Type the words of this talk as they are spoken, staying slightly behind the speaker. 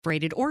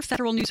Incorporated or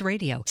Federal News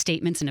Radio.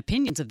 Statements and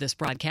opinions of this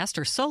broadcast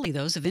are solely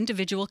those of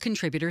individual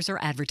contributors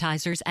or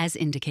advertisers as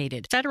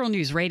indicated. Federal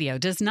News Radio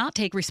does not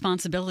take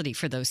responsibility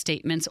for those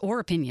statements or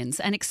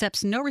opinions and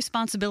accepts no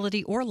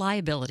responsibility or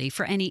liability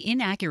for any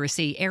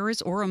inaccuracy,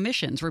 errors, or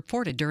omissions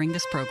reported during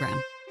this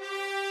program.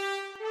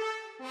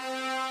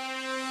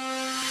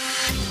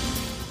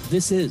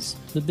 This is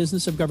the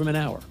Business of Government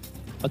Hour,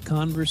 a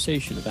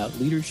conversation about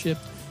leadership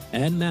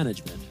and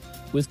management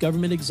with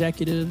government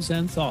executives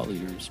and thought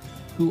leaders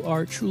who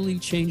are truly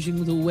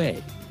changing the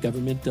way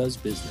government does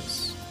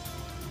business.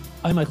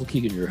 I'm Michael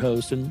Keegan, your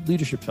host and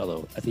leadership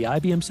fellow at the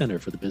IBM Center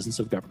for the Business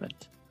of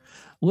Government.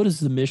 What is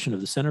the mission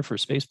of the Center for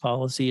Space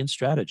Policy and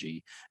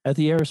Strategy at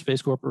the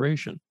Aerospace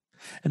Corporation?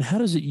 And how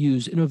does it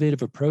use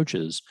innovative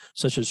approaches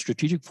such as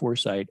strategic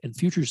foresight and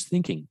futures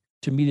thinking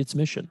to meet its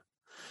mission?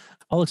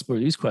 I'll explore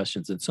these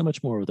questions and so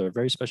much more with our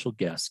very special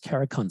guest,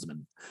 Kara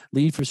Cunzeman,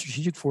 lead for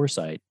strategic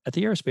foresight at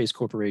the Aerospace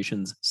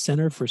Corporation's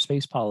Center for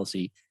Space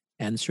Policy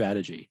and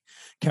Strategy.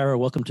 Kara,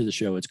 welcome to the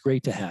show. It's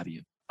great to have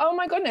you. Oh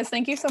my goodness.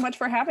 Thank you so much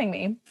for having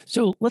me.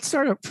 So let's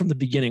start up from the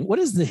beginning. What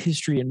is the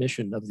history and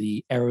mission of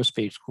the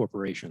Aerospace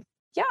Corporation?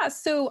 Yeah,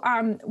 so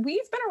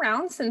we've been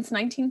around since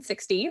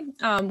 1960.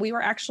 We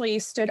were actually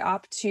stood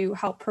up to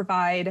help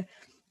provide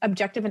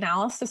objective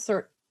analysis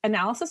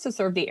to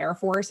serve the Air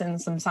Force in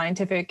some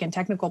scientific and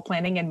technical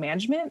planning and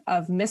management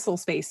of missile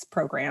space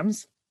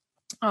programs.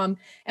 And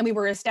we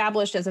were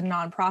established as a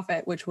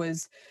nonprofit, which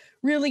was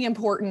really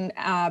important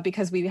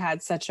because we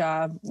had such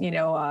a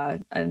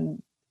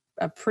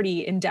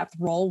pretty in-depth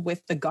role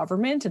with the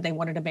government, and they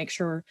wanted to make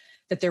sure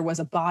that there was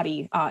a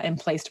body in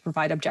place to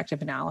provide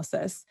objective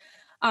analysis.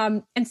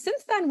 And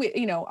since then,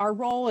 our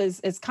role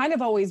is kind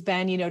of always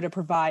been, to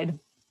provide,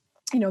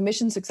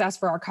 mission success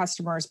for our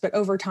customers. But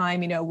over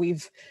time,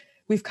 we've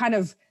kind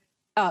of,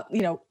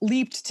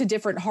 leaped to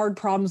different hard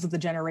problems of the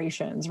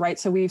generations, right?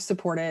 So we've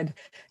supported,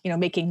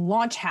 making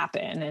launch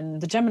happen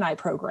and the Gemini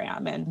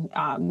program. And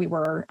we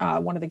were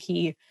one of the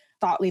key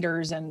thought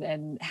leaders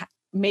and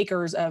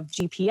makers of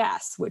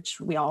GPS, which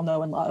we all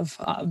know and love.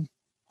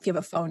 If you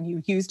have a phone,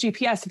 you use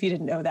GPS if you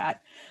didn't know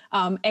that.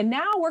 And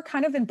now we're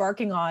kind of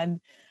embarking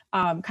on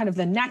kind of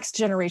the next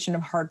generation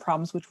of hard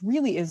problems, which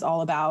really is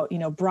all about,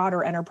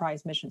 broader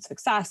enterprise mission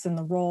success and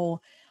the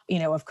role,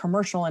 of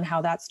commercial and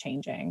how that's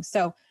changing.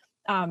 So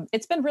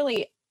it's been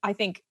really, I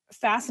think,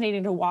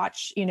 fascinating to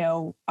watch,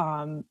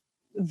 the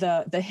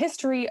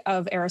history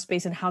of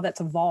aerospace and how that's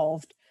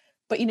evolved.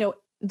 But,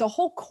 the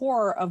whole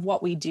core of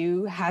what we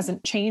do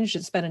hasn't changed.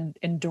 It's been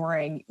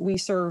enduring. We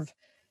serve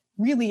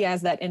really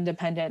as that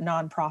independent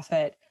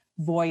nonprofit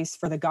voice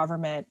for the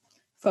government,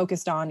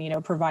 focused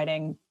on,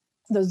 providing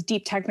those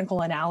deep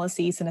technical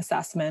analyses and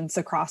assessments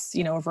across,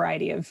 a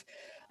variety of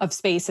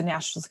space and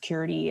national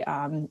security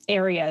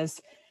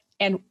areas.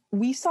 And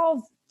we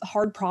solve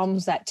hard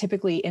problems that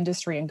typically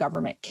industry and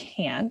government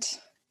can't.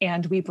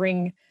 And we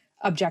bring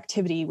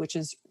objectivity, which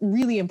is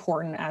really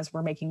important as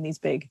we're making these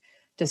big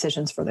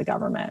decisions for the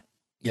government.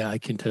 Yeah, I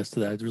can attest to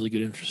that. It's really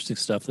good, interesting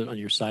stuff on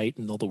your site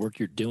and all the work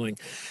you're doing.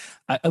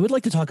 I would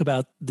like to talk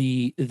about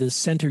the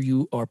center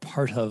you are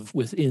part of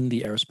within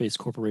the Aerospace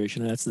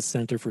Corporation, and that's the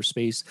Center for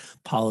Space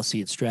Policy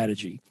and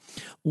Strategy.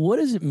 What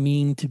does it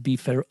mean to be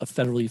a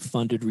federally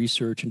funded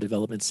research and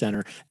development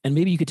center? And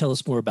maybe you could tell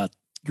us more about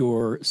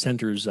your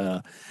center's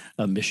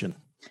mission.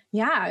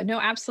 Yeah, no,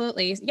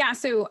 absolutely. Yeah.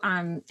 So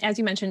as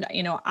you mentioned,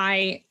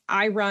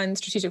 I run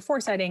strategic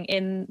foresighting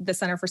in the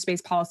Center for Space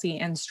Policy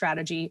and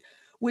Strategy,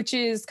 which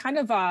is kind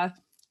of a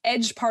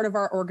edge part of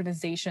our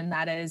organization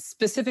that is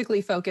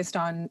specifically focused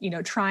on,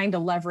 trying to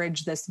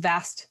leverage this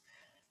vast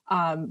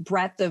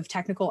breadth of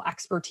technical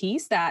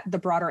expertise that the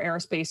broader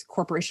Aerospace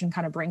Corporation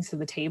kind of brings to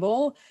the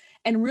table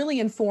and really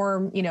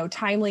inform,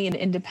 timely and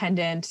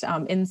independent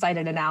insight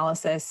and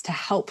analysis to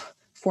help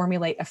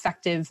formulate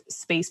effective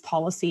space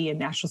policy and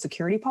national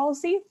security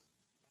policy.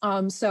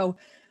 So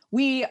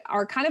we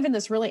are kind of in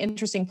this really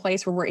interesting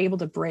place where we're able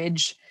to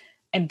bridge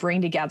and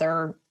bring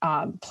together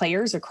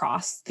players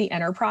across the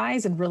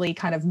enterprise and really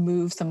kind of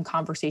move some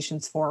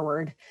conversations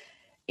forward.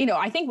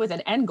 I think with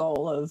an end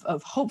goal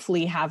of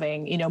hopefully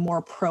having,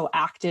 more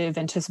proactive,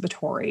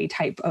 anticipatory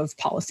type of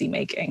policy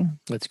making.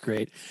 That's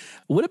great.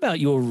 What about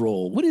your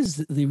role? What is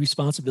the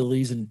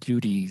responsibilities and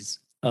duties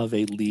of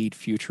a lead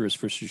futurist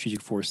for strategic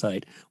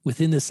foresight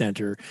within the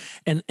center?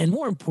 And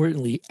more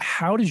importantly,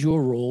 how does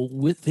your role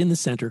within the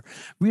center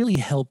really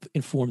help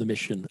inform the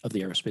mission of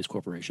the Aerospace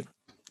Corporation?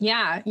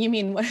 Yeah, you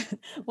mean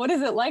what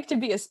is it like to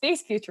be a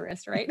space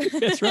futurist, right?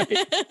 That's right.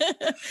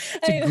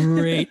 It's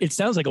great. It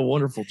sounds like a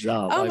wonderful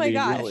job. Oh my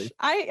gosh, really.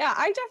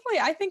 I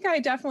think I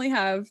definitely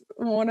have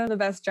one of the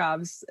best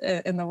jobs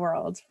in the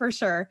world for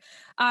sure.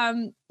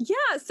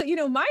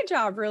 So my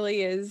job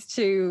really is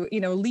to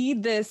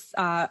lead this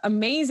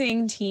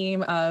amazing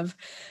team of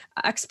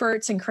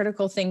experts and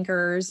critical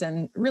thinkers,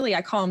 and really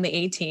I call them the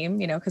A team,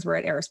 because we're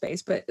at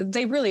Aerospace, but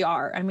they really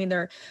are. I mean,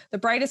 they're the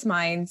brightest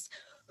minds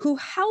who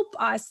help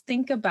us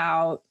think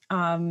about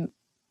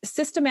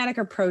systematic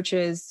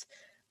approaches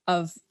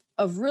of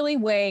really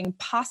weighing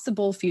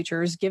possible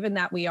futures, given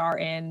that we are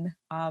in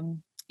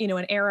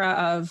an era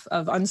of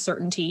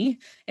uncertainty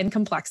and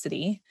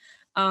complexity.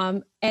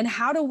 And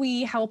how do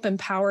we help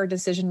empower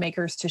decision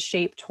makers to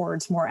shape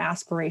towards more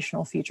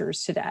aspirational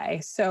futures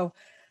today? So,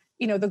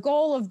 the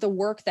goal of the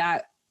work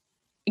that,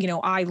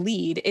 I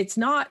lead, it's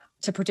not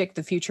to predict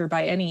the future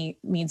by any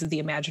means of the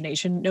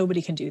imagination.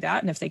 Nobody can do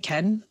that. And if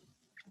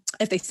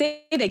they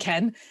say they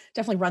can,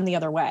 definitely run the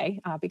other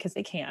way because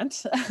they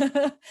can't.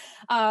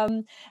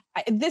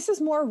 This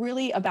is more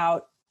really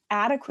about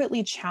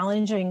adequately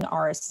challenging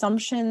our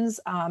assumptions,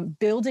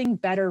 building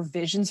better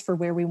visions for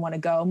where we want to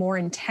go, more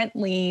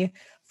intently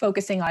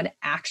focusing on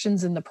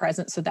actions in the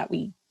present so that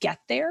we get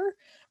there,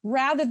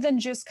 rather than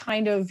just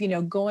kind of,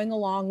 going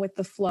along with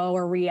the flow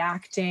or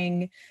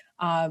reacting,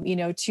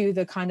 to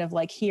the kind of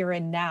like here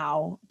and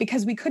now,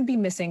 because we could be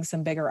missing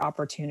some bigger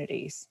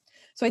opportunities.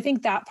 So I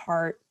think that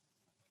part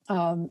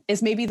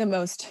is maybe the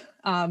most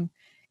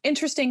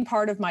interesting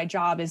part of my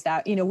job, is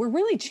that, we're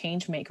really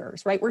change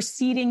makers, right? We're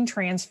seeding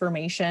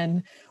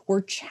transformation.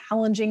 We're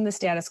challenging the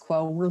status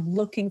quo. We're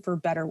looking for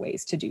better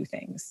ways to do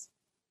things.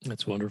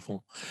 That's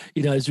wonderful.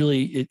 It's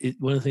really,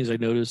 one of the things I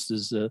noticed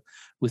is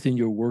within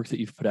your work that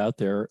you've put out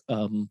there,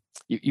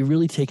 you're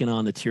really taking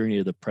on the tyranny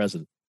of the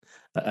present.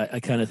 I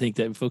kind of think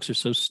that folks are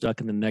so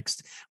stuck in the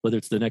next, whether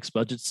it's the next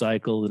budget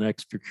cycle, the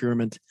next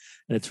procurement,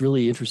 and it's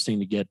really interesting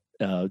to get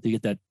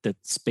that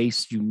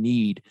space you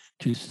need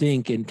to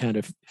think and kind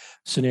of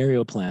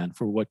scenario plan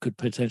for what could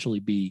potentially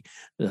be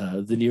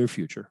the near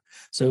future.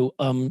 So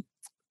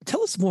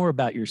tell us more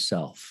about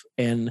yourself,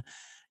 and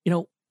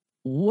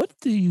what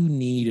do you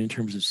need in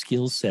terms of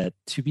skill set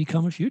to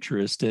become a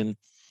futurist, and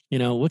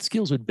what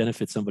skills would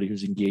benefit somebody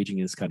who's engaging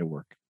in this kind of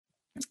work?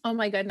 Oh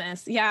my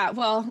goodness. Yeah.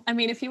 Well, I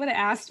mean, if you would have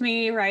asked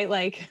me, right,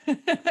 like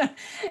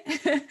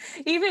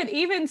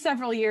even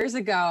several years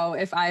ago,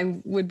 if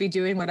I would be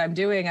doing what I'm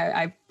doing,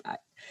 I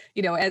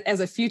as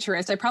a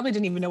futurist, I probably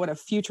didn't even know what a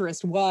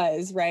futurist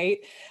was. Right.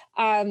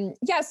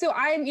 So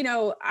I'm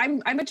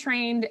a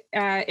trained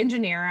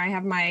engineer. I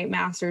have my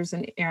master's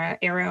in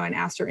aero and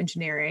astro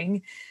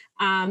engineering.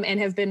 And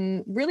have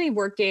been really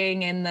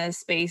working in the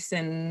space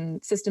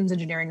and systems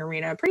engineering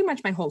arena pretty much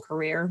my whole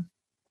career.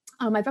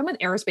 I've been with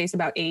Aerospace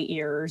about 8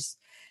 years,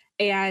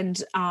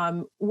 and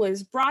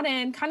was brought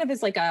in kind of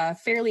as like a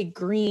fairly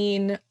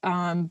green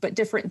but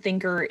different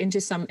thinker into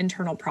some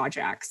internal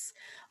projects,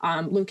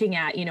 looking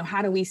at,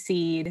 how do we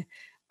seed,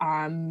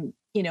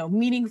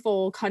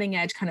 meaningful cutting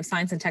edge kind of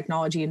science and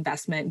technology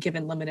investment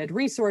given limited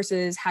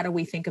resources? How do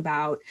we think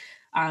about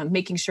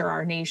making sure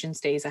our nation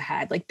stays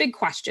ahead? Like big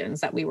questions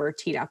that we were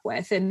teed up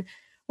with. And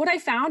what I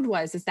found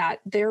is that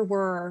there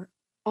were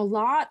a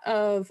lot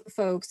of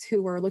folks who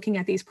were looking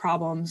at these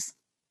problems,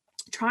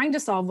 trying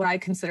to solve what I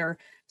consider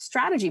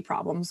strategy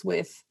problems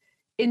with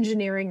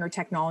engineering or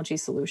technology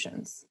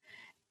solutions.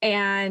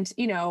 And,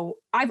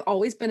 I've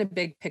always been a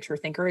big picture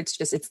thinker. It's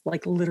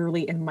like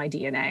literally in my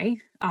DNA.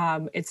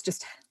 It's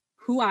just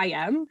who I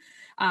am.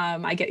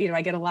 I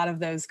get a lot of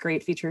those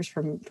great features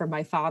from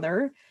my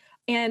father.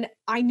 And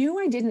I knew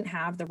I didn't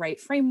have the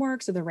right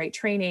frameworks or the right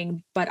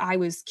training, but I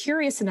was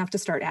curious enough to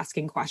start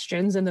asking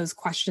questions. And those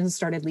questions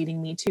started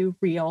leading me to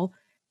real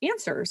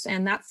answers.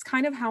 And that's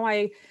kind of how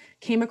I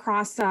came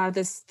across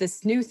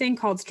this new thing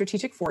called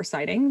strategic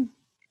foresighting.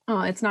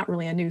 It's not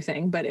really a new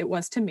thing, but it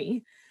was to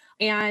me.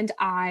 And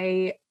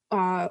I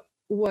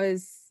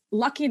was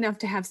lucky enough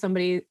to have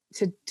somebody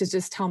to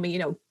just tell me,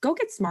 go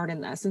get smart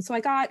in this. And so I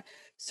got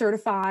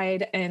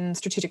certified in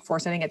strategic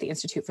foresighting at the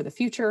Institute for the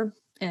Future.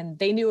 And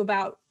they knew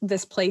about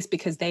this place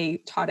because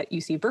they taught at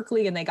UC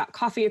Berkeley, and they got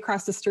coffee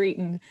across the street.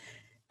 And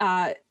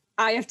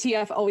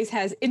IFTF always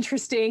has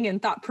interesting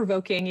and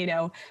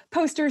thought-provoking,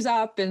 posters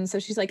up. And so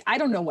she's like, I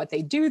don't know what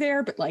they do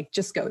there, but like,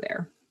 just go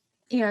there.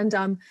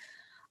 And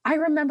I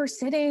remember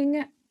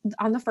sitting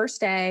on the first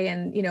day,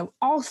 and,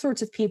 all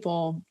sorts of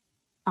people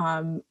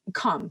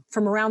come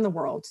from around the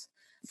world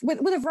with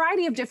a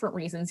variety of different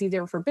reasons,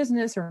 either for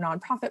business or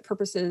nonprofit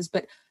purposes,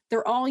 but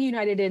they're all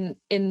united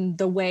in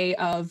the way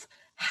of,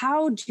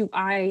 how do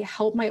I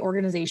help my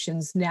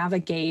organizations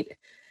navigate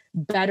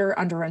better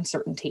under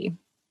uncertainty?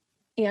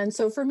 And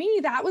so for me,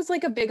 that was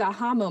like a big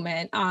aha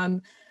moment.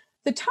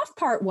 The tough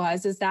part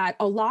is that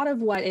a lot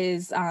of what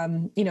is,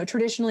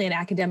 traditionally and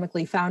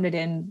academically founded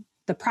in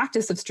the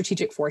practice of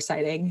strategic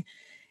foresighting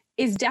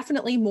is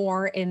definitely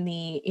more in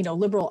the,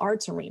 liberal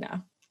arts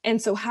arena.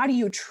 And so how do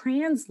you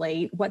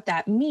translate what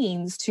that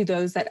means to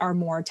those that are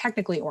more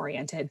technically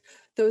oriented,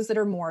 those that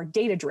are more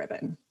data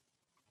driven?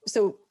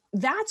 So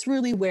that's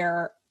really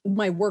where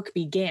my work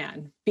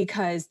began,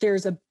 because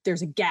there's a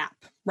gap,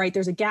 right?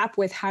 There's a gap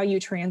with how you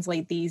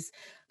translate these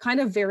kind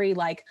of very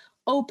like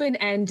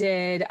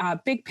open-ended,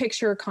 big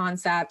picture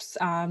concepts.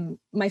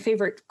 My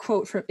favorite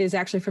quote is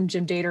actually from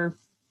Jim Dator,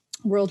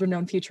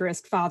 world-renowned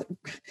futurist father,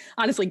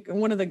 honestly,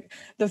 one of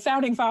the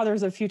founding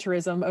fathers of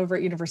futurism over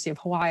at University of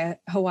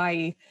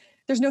Hawaii.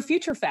 There's no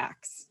future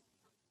facts.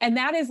 And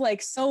that is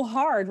like so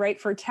hard,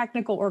 right, for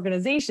technical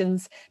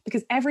organizations,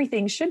 because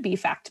everything should be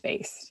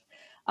fact-based.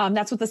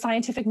 That's what the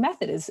scientific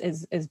method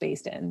is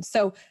based in.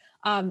 So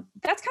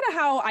that's kind of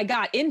how I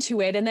got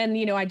into it. And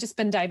then, I've just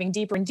been diving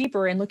deeper and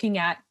deeper and looking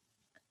at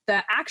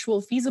the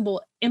actual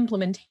feasible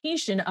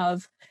implementation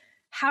of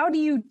how do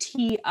you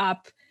tee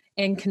up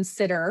and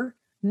consider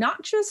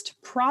not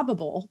just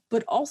probable,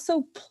 but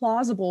also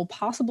plausible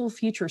possible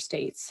future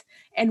states.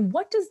 And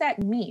what does that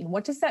mean?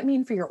 What does that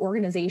mean for your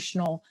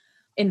organizational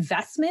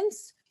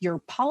investments, your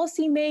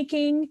policy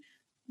making,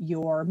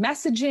 your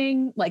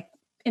messaging, like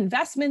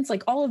investments,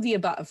 like all of the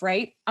above,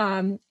 right?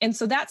 And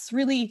so that's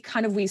really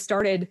kind of, we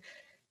started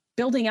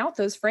building out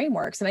those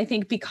frameworks. And I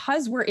think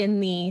because we're in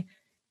the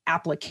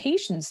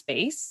application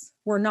space,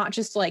 we're not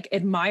just like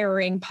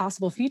admiring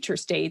possible future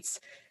states.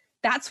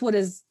 That's what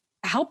has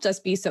helped us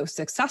be so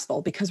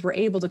successful, because we're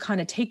able to kind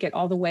of take it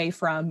all the way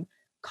from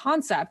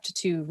concept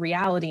to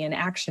reality and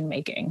action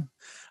making.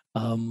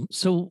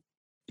 So,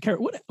 Kara,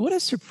 what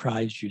has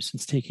surprised you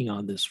since taking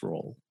on this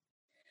role?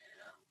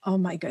 Oh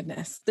my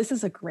goodness, this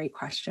is a great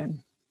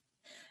question.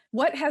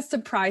 What has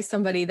surprised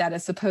somebody that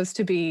is supposed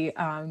to be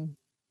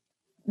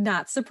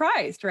not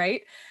surprised,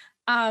 right?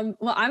 Well,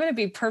 I'm going to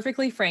be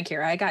perfectly frank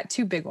here. I got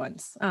two big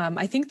ones.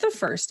 I think the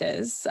first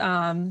is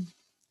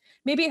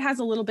maybe it has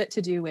a little bit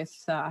to do with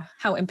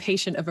how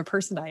impatient of a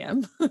person I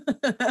am.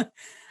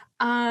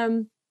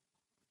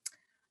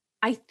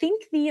 I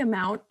think the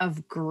amount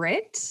of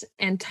grit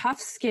and tough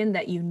skin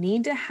that you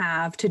need to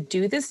have to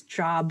do this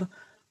job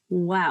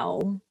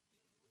well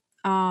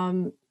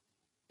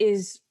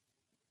is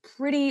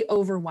pretty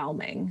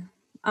overwhelming.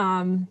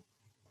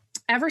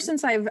 Ever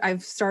since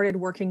I've started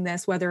working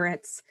this, whether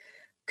it's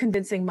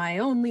convincing my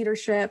own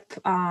leadership,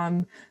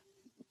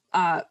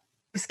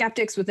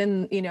 skeptics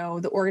within,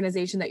 the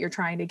organization that you're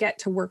trying to get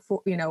to work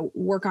for,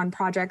 work on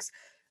projects,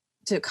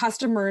 to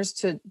customers,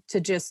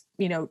 to just,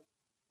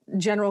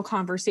 general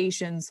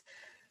conversations,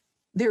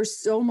 there's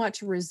so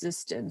much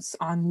resistance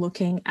on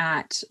looking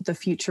at the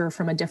future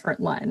from a different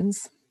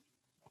lens.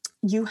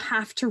 You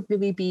have to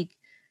really be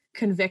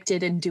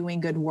convicted in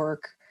doing good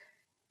work,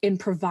 in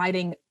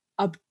providing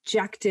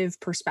objective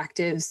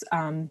perspectives.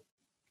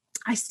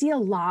 I see a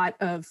lot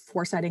of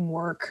foresighting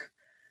work.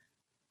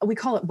 We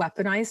call it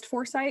weaponized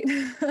foresight,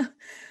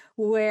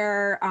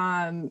 where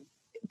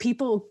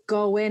people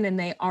go in and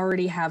they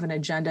already have an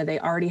agenda, they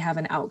already have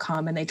an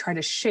outcome, and they try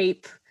to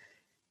shape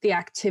the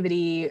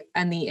activity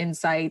and the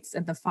insights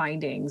and the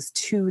findings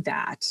to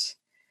that.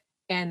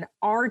 And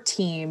our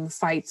team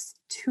fights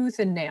tooth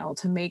and nail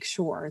to make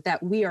sure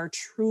that we are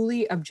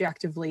truly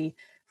objectively,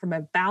 from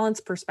a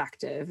balanced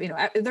perspective,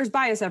 there's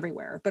bias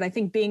everywhere, but I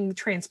think being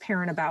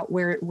transparent about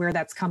where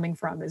that's coming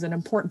from is an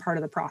important part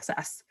of the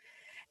process.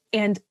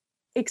 And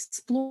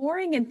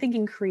exploring and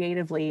thinking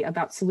creatively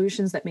about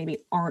solutions that maybe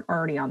aren't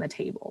already on the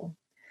table.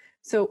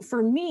 So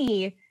for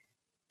me,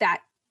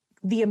 that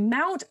the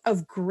amount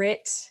of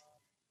grit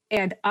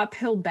and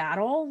uphill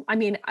battle, I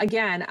mean,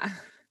 again,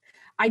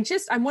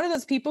 I'm one of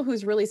those people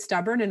who's really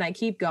stubborn and I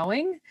keep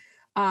going.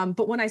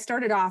 But when I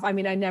started off, I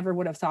mean, I never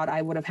would have thought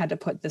I would have had to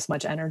put this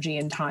much energy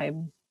and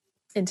time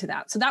into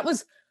that. So that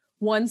was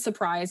one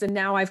surprise. And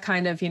now I've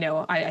kind of,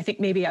 I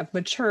think maybe I've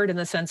matured in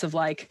the sense of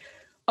like,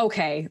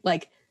 okay,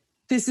 like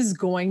this is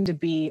going to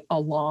be a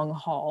long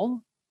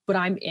haul, but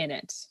I'm in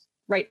it,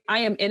 right? I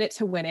am in it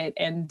to win it.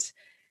 And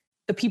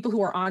the people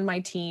who are on my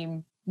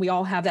team, we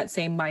all have that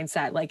same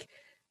mindset. Like,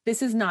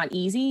 this is not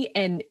easy.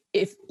 And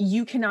if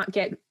you cannot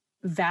get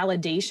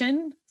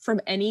validation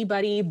from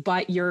anybody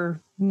but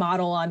your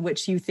model on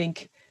which you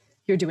think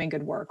you're doing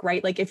good work,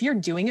 right? Like if you're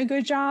doing a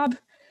good job,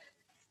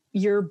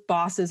 your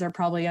bosses are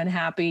probably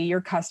unhappy. Your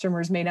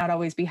customers may not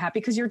always be happy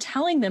because you're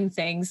telling them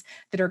things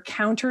that are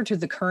counter to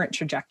the current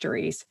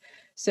trajectories.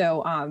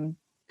 So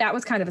that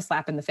was kind of a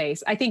slap in the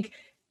face. I think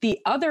the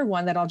other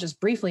one that I'll just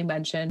briefly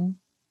mention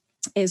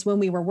is when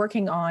we were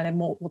working on, and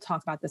we'll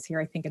talk about this here,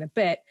 I think in a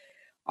bit,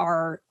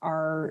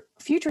 our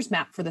futures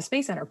map for the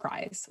space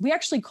enterprise. We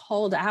actually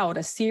called out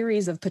a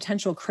series of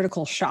potential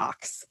critical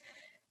shocks.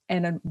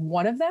 And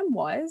one of them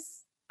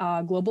was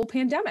a global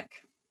pandemic.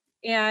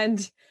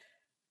 And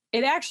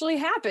it actually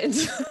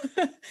happened.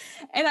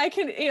 And I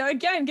can,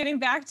 again, getting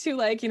back to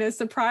like,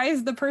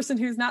 surprise the person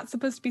who's not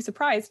supposed to be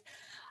surprised.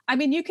 I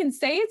mean, you can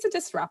say it's a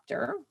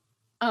disruptor,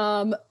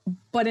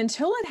 but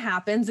until it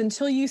happens,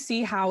 until you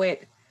see how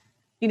it,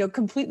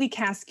 completely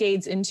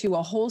cascades into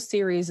a whole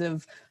series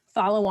of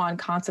follow-on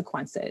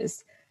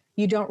consequences,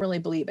 you don't really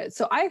believe it.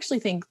 So I actually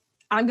think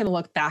I'm going to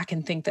look back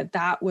and think that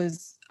that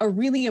was a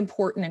really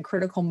important and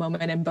critical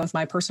moment in both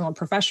my personal and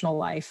professional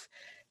life,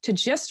 to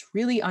just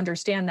really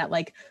understand that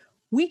like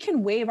we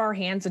can wave our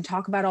hands and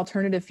talk about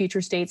alternative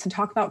future states and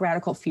talk about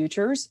radical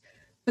futures,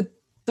 but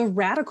the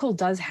radical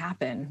does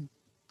happen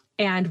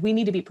and we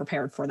need to be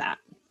prepared for that.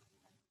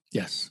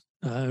 Yes.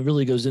 It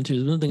really goes into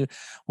another thing.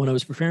 When I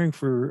was preparing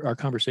for our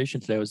conversation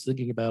today, I was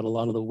thinking about a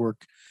lot of the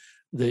work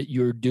that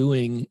you're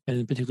doing,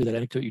 and particularly that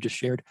anecdote you just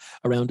shared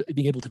around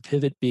being able to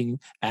pivot, being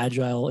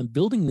agile, and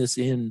building this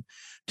in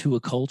to a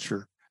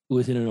culture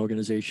within an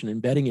organization,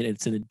 embedding it,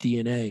 it's in a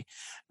DNA.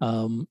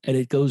 And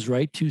it goes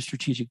right to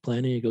strategic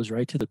planning. It goes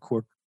right to the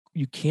core.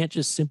 You can't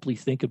just simply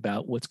think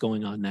about what's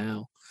going on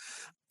now.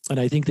 And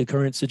I think the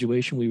current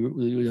situation,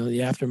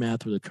 the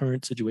aftermath or the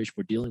current situation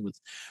we're dealing with,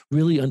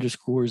 really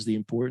underscores the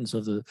importance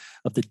of the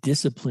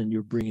discipline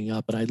you're bringing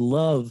up. And I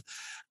love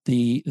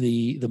the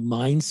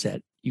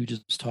mindset you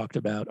just talked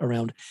about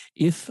around,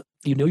 if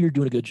you know you're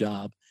doing a good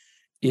job,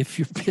 if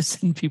you're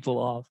pissing people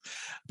off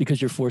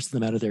because you're forcing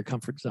them out of their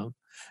comfort zone.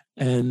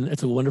 And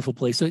it's a wonderful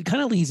place. So it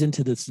kind of leads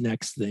into this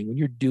next thing.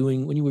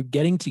 When you were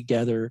getting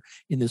together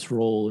in this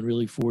role and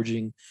really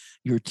forging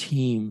your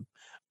team,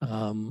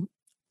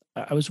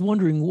 I was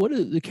wondering, what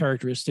are the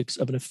characteristics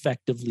of an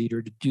effective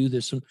leader to do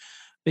this? And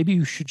maybe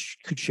you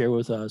could share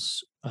with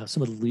us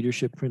some of the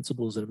leadership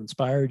principles that have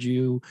inspired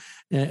you,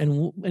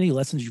 and any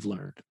lessons you've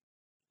learned.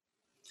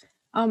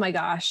 Oh my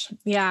gosh.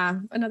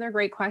 Yeah. Another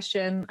great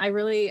question.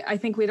 I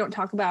think we don't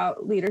talk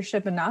about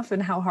leadership enough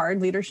and how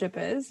hard leadership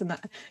is. And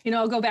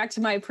I'll go back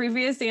to my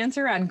previous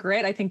answer on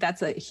grit. I think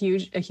that's a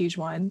huge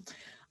one.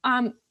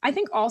 I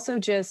think also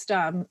just,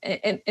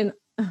 and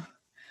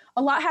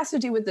a lot has to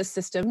do with the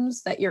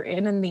systems that you're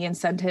in and the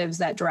incentives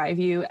that drive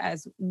you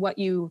as what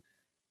you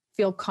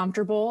feel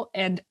comfortable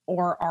and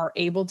or are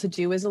able to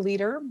do as a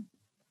leader.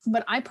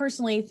 But I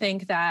personally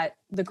think that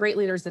the great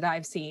leaders that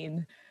I've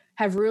seen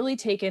have really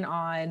taken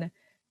on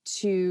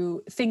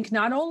to think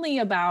not only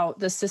about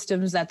the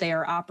systems that they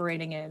are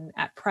operating in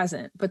at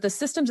present, but the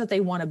systems that they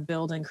want to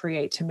build and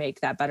create to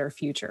make that better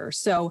future.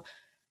 So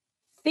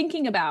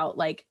thinking about,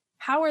 like,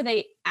 how are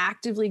they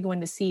actively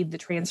going to seed the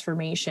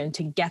transformation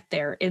to get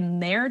there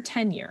in their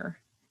tenure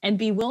and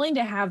be willing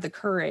to have the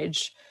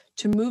courage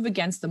to move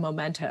against the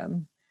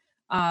momentum,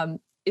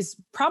 is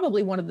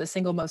probably one of the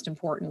single most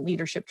important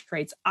leadership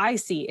traits I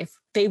see if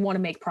they want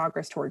to make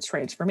progress towards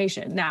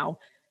transformation. Now,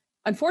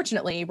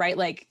 unfortunately, right,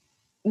 like,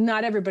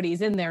 not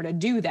everybody's in there to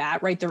do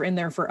that, right? They're in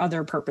there for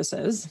other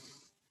purposes.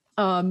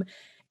 And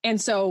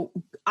so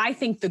I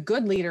think the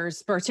good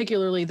leaders,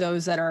 particularly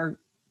those that are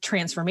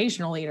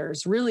transformational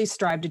leaders, really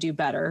strive to do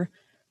better,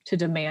 to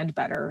demand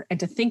better, and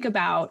to think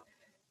about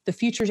the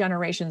future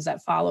generations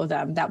that follow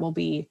them that will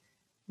be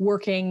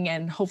working,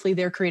 and hopefully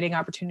they're creating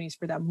opportunities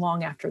for them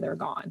long after they're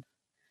gone.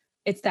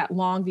 It's that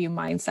long view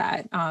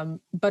mindset.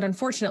 But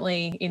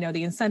unfortunately,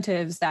 the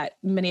incentives that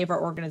many of our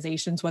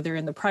organizations, whether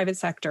in the private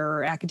sector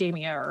or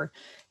academia or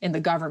in the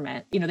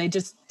government,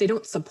 they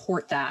don't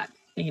support that,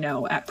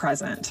 at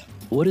present.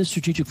 What is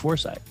strategic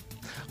foresight?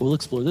 We'll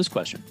explore this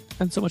question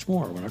and so much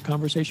more when our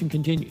conversation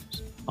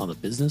continues on the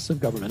Business of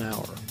Government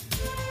Hour.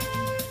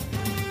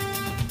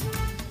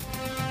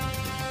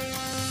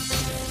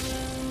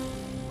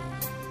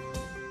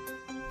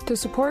 To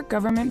support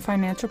government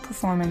financial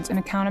performance and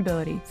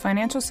accountability,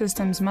 financial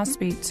systems must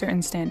meet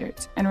certain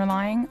standards, and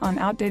relying on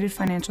outdated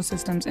financial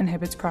systems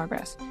inhibits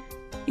progress.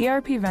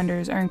 ERP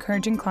vendors are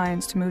encouraging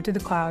clients to move to the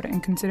cloud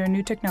and consider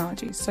new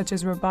technologies such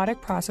as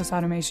robotic process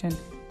automation,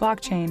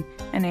 blockchain,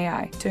 and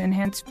AI to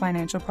enhance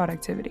financial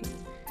productivity.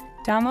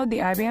 Download the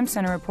IBM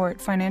Center Report,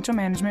 Financial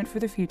Management for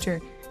the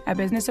Future, at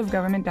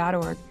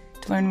businessofgovernment.org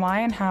to learn why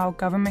and how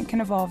government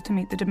can evolve to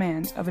meet the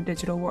demands of a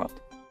digital world.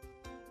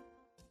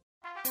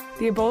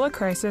 The Ebola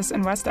crisis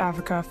in West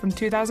Africa from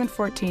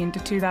 2014 to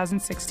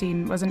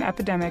 2016 was an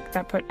epidemic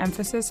that put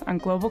emphasis on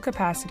global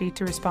capacity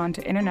to respond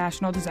to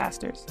international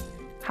disasters.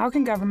 How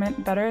can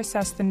government better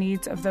assess the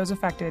needs of those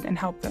affected and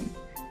help them?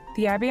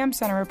 The IBM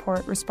Center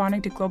Report,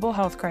 Responding to Global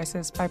Health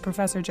Crisis by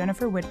Professor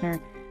Jennifer Whitner,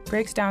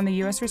 breaks down the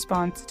U.S.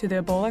 response to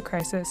the Ebola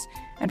crisis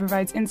and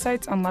provides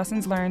insights on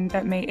lessons learned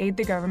that may aid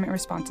the government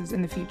responses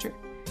in the future.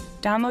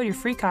 Download your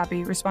free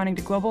copy, Responding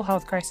to Global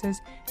Health Crisis,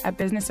 at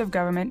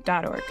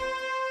businessofgovernment.org.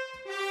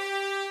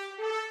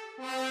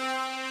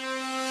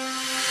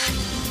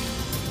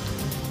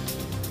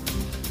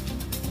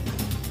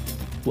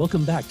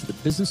 Welcome back to the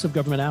Business of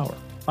Government Hour.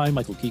 I'm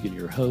Michael Keegan,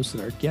 your host,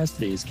 and our guest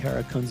today is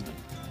Kara Cunzeman,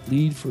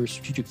 lead for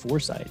Strategic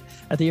Foresight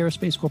at the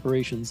Aerospace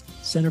Corporation's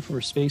Center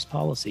for Space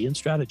Policy and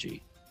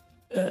Strategy.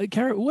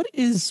 Kara, what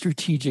is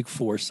strategic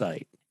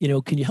foresight?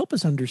 Can you help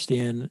us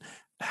understand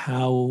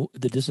how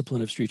the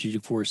discipline of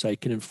strategic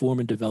foresight can inform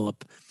and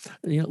develop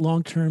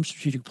long-term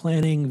strategic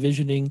planning,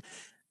 visioning?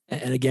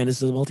 And again,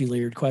 this is a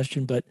multi-layered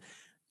question, but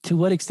to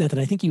what extent,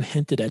 and I think you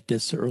hinted at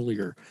this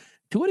earlier,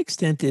 to what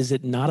extent is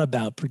it not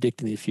about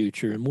predicting the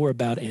future and more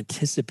about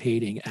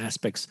anticipating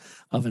aspects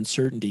of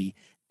uncertainty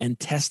and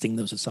testing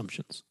those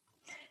assumptions?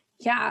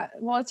 Yeah,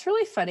 well, it's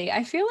really funny.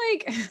 I feel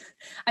like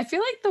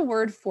the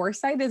word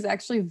foresight is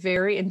actually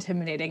very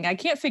intimidating. I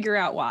can't figure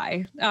out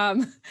why.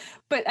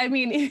 But I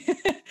mean,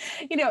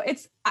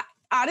 it's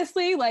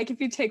honestly, like,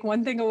 if you take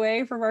one thing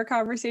away from our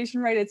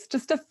conversation, right, it's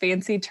just a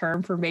fancy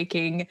term for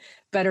making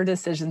better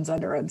decisions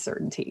under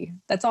uncertainty.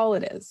 That's all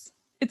it is.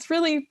 It's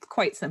really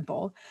quite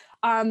simple.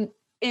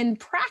 In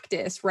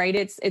practice, right,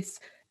 it's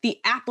the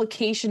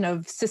application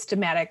of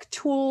systematic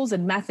tools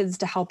and methods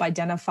to help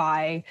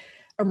identify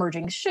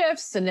emerging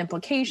shifts and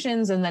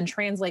implications, and then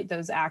translate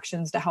those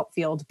actions to help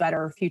field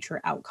better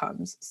future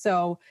outcomes.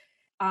 So,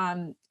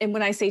 and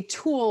when I say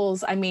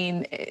tools, I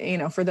mean,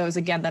 for those,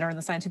 again, that are in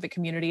the scientific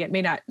community, it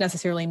may not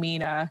necessarily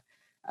mean a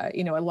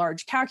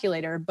large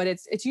calculator, but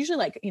it's usually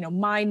like,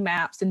 mind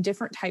maps and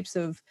different types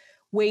of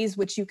ways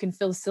which you can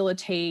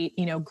facilitate,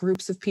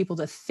 groups of people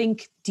to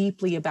think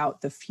deeply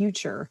about the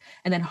future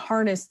and then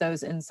harness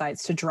those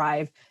insights to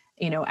drive,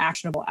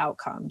 actionable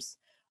outcomes.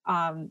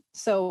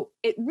 So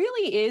it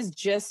really is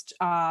just,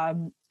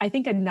 I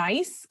think, a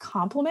nice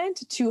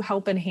complement to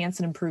help enhance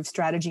and improve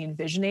strategy and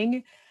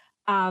visioning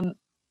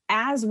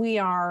as we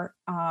are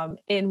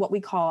in what we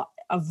call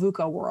a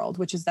VUCA world,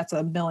 that's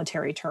a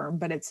military term,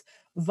 but it's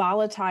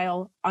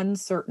volatile,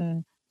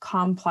 uncertain,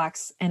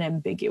 complex, and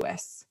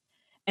ambiguous.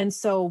 And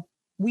so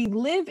we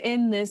live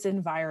in this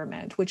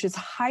environment, which is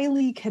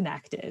highly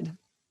connected,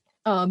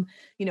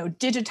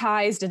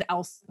 digitized and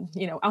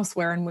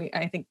elsewhere. And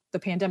I think the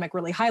pandemic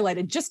really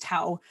highlighted just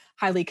how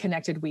highly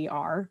connected we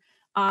are.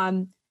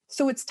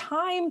 So it's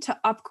time to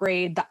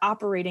upgrade the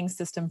operating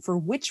system for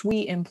which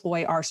we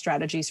employ our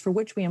strategies, for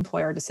which we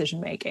employ our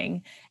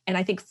decision-making. And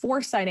I think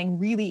foresighting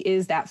really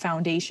is that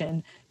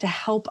foundation to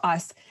help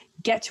us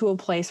get to a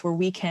place where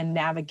we can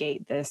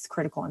navigate this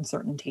critical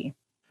uncertainty.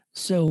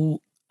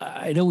 So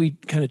I know we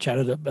kind of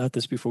chatted about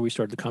this before we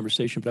started the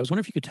conversation, but I was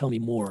wondering if you could tell me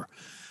more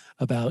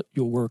about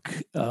your work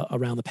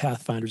around the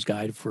Pathfinder's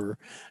Guide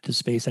to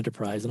Space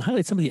Enterprise and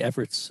highlight some of the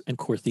efforts and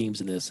core themes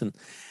in this. And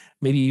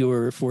maybe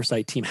your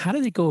foresight team, how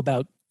did they go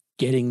about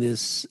getting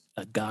this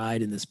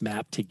guide and this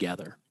map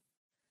together?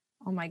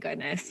 Oh my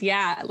goodness.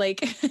 Yeah.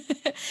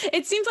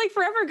 It seems like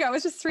forever ago. It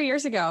was just 3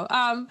 years ago.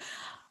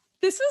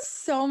 This was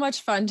so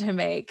much fun to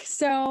make.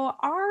 So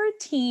our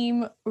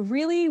team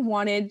really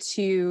wanted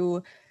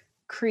to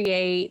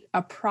create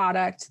a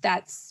product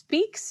that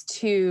speaks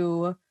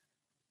to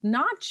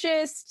not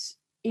just,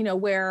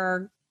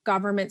 where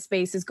government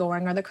space is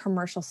going or the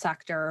commercial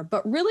sector,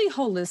 but really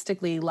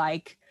holistically,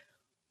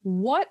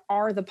 what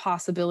are the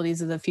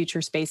possibilities of the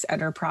future space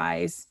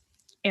enterprise?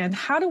 And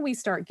how do we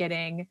start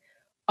getting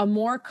a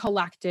more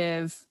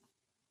collective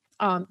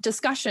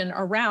discussion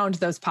around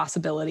those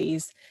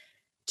possibilities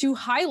to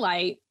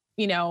highlight,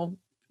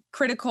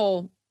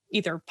 critical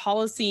either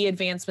policy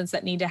advancements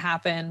that need to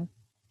happen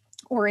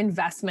or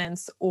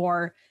investments,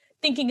 or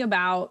thinking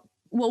about,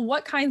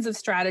 what kinds of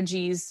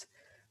strategies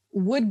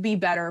would be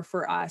better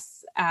for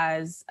us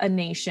as a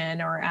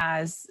nation or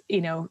as,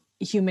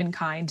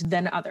 humankind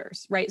than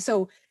others, right?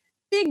 So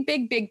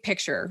big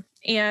picture.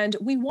 And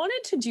we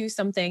wanted to do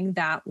something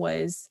that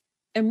was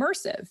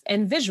immersive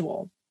and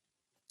visual.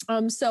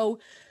 So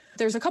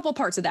there's a couple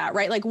parts of that,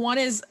 right? One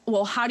is,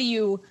 how do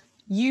you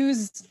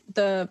use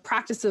the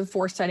practice of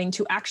foresighting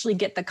to actually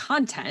get the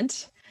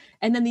content?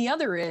 And then the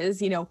other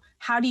is,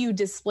 how do you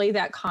display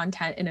that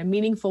content in a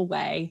meaningful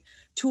way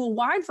to a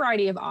wide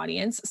variety of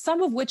audience,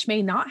 some of which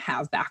may not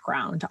have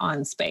background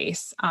on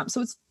space.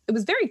 So it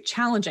was very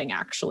challenging,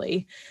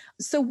 actually.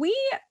 So we,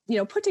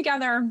 put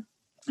together,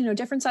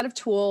 different set of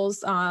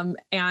tools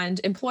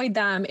and employed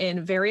them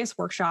in various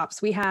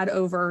workshops. We had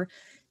over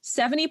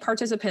 70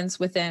 participants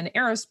within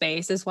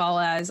aerospace, as well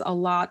as a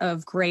lot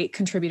of great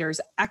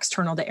contributors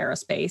external to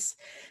aerospace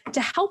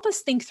to help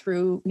us think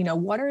through,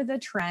 what are the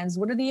trends?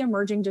 What are the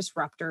emerging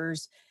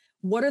disruptors?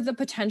 What are the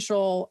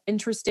potential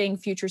interesting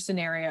future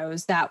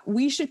scenarios that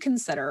we should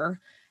consider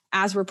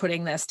as we're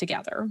putting this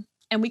together?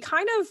 And we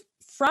kind of,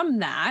 from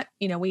that,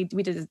 we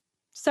did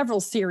several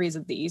series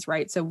of these,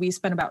 right? So we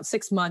spent about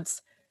 6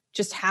 months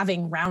just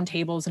having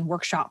roundtables and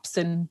workshops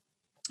and,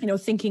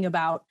 thinking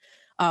about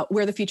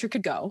where the future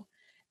could go.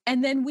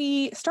 And then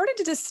we started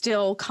to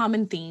distill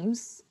common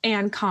themes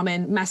and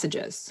common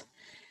messages.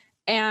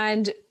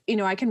 And,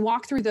 I can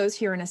walk through those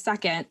here in a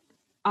second.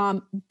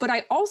 But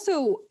I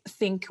also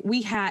think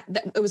that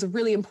it was a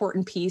really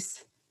important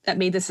piece that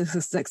made this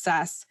a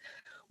success.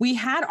 We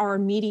had our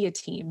media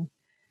team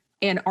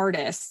and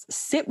artists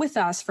sit with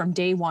us from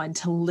day one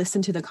to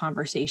listen to the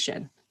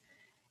conversation.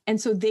 And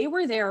so they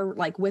were there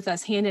with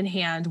us hand in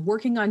hand,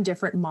 working on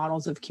different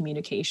models of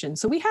communication.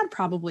 So we had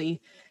probably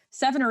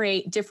 7 or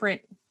 8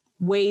 different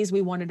ways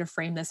we wanted to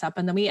frame this up.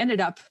 And then we ended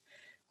up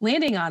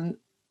landing on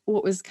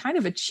what was kind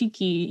of a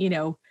cheeky,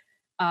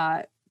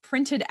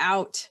 printed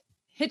out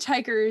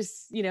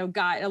Hitchhiker's,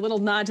 guide, a little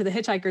nod to the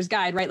Hitchhiker's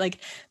Guide, right?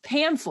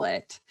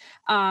 Pamphlet.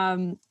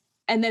 And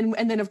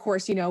then of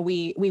course,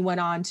 we went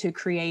on to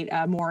create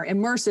a more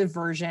immersive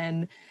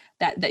version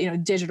that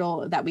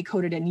digital, that we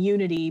coded in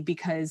Unity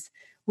because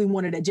we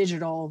wanted a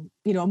digital,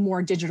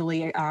 more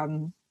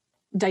digitally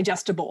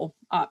digestible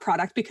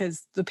product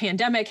because the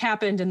pandemic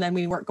happened and then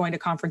we weren't going to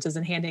conferences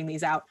and handing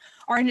these out.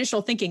 Our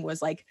initial thinking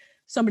was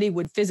somebody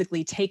would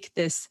physically take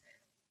this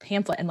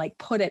pamphlet and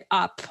put it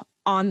up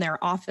on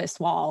their office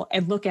wall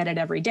and look at it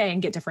every day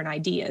and get different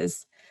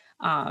ideas.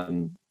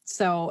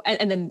 So,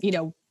 and then,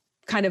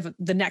 kind of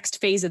the next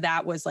phase of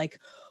that was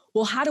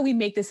how do we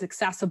make this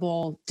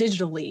accessible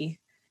digitally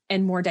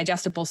and more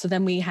digestible? So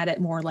then we had it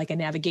more like a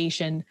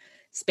navigation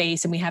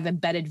space, and we have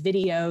embedded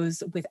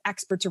videos with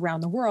experts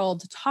around the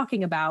world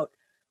talking about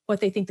what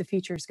they think the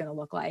future is going to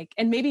look like.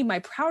 And maybe my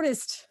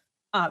proudest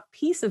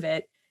piece of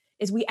it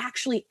is we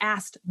actually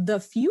asked the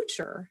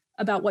future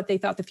about what they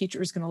thought the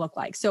future is going to look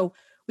like. So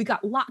we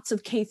got lots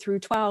of K through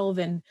 12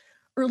 and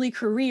early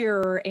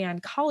career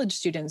and college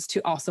students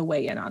to also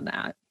weigh in on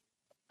that.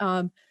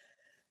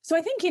 So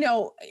I think,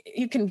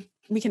 you can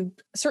we can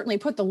certainly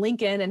put the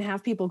link in and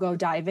have people go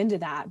dive into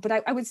that.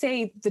 But I would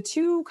say the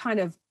two kind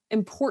of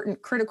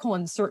important critical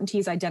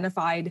uncertainties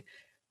identified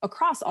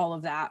across all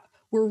of that,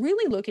 we're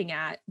really looking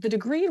at the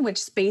degree in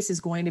which space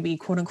is going to be,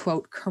 quote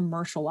unquote,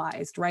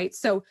 commercialized, right?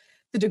 So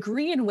the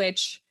degree in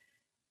which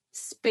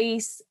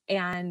space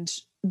and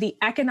the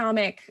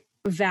economic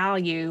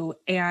value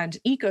and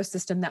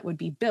ecosystem that would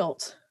be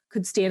built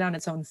could stand on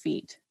its own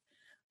feet.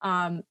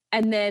 And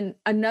then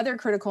another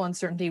critical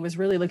uncertainty was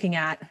really looking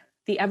at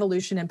the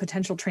evolution and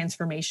potential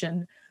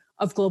transformation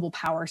of global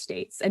power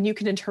states. And you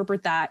can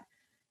interpret that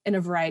in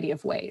a variety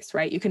of ways,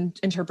 right? You can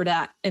interpret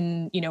that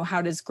in,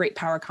 how does great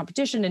power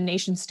competition and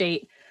nation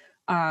state,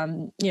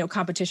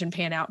 competition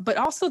pan out? But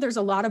also there's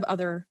a lot of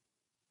other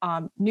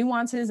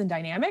nuances and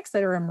dynamics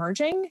that are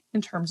emerging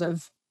in terms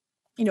of,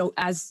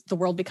 as the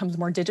world becomes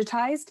more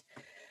digitized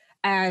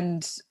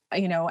and,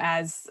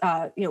 as,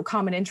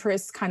 common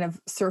interests kind of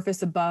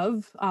surface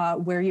above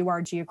where you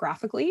are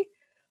geographically,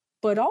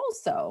 but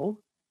also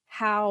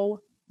how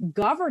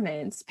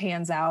governance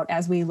pans out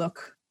as we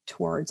look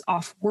towards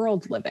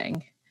off-world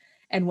living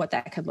and what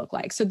that could look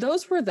like. So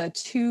those were the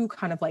two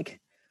kind of like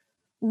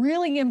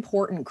really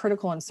important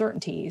critical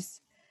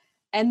uncertainties.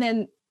 And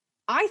then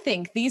I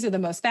think these are the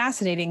most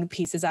fascinating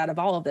pieces out of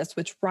all of this,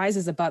 which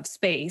rises above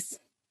space,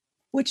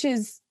 which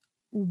is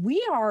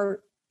we are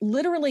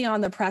literally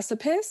on the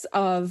precipice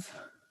of,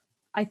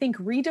 I think,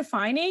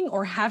 redefining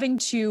or having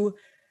to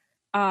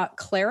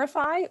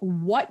clarify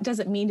what does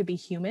it mean to be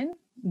human,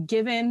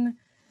 given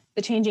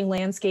the changing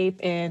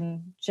landscape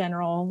in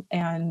general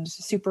and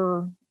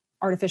super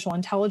artificial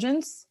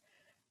intelligence,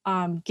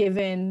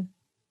 given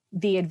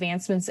the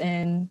advancements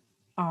in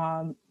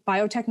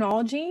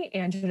biotechnology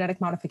and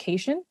genetic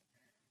modification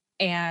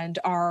and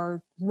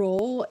our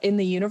role in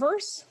the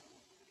universe.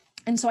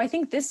 And so I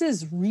think this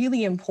is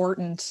really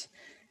important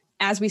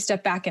as we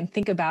step back and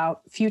think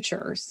about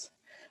futures.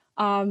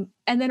 And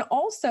then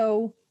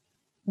also,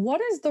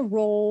 what is the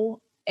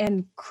role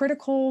and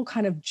critical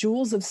kind of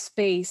jewels of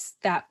space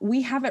that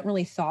we haven't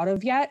really thought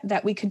of yet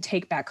that we could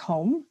take back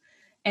home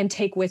and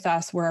take with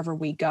us wherever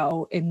we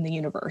go in the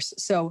universe?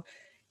 So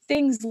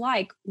things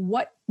like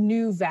what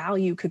new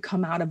value could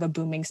come out of a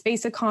booming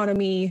space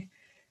economy,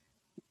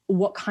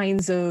 what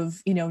kinds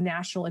of,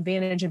 national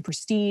advantage and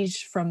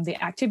prestige from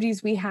the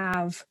activities we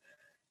have.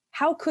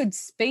 How could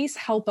space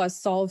help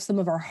us solve some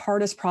of our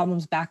hardest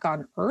problems back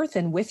on Earth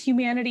and with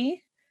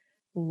humanity,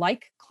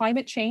 like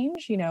climate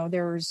change?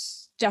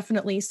 There's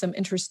definitely some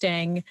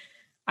interesting,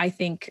 I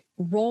think,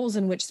 roles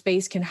in which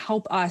space can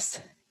help us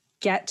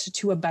get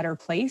to a better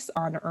place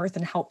on Earth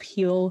and help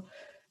heal,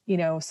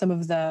 some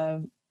of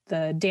the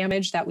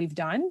damage that we've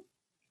done.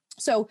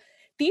 So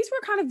these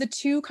were kind of the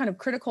two kind of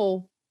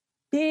critical,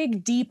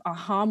 big, deep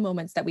aha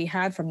moments that we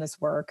had from this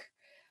work.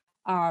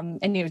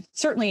 And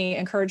certainly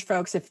encourage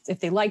folks if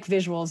they like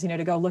visuals,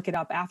 to go look it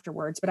up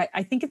afterwards. But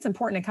I think it's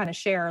important to kind of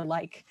share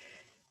like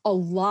a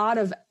lot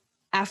of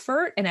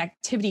effort and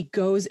activity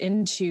goes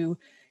into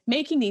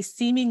making these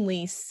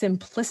seemingly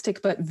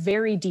simplistic but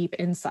very deep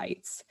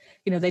insights.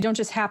 They don't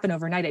just happen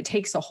overnight. It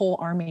takes a whole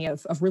army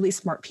of really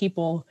smart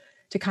people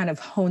to kind of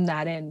hone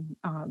that in,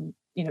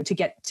 to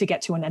get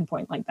to an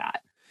endpoint like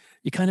that.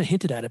 You kind of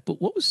hinted at it, but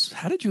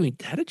how did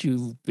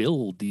you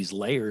build these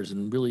layers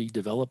and really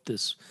develop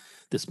this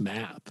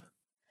map?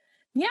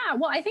 Yeah,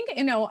 well, I think,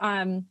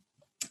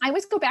 I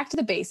always go back to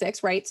the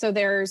basics, right? So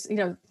there's,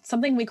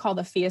 something we call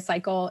the FIA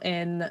cycle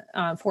in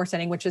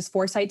foresighting, which is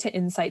foresight to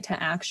insight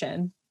to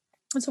action.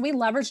 And so we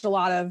leveraged a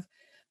lot of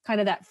kind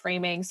of that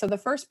framing. So the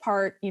first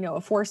part,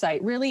 of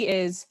foresight really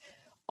is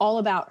all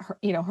about,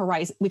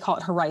 horizon, we call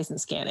it horizon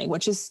scanning,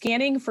 which is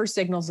scanning for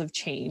signals of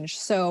change.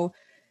 So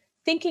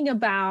thinking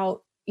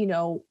about,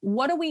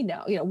 what do we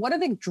know? What are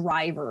the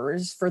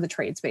drivers for the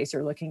trade space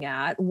you're looking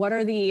at? What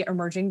are the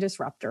emerging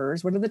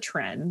disruptors? What are the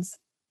trends?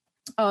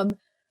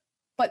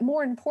 But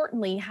more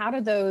importantly, how do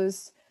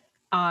those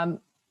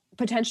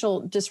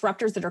potential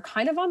disruptors that are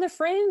kind of on the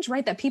fringe,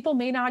 right, that people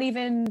may not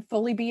even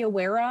fully be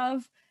aware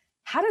of,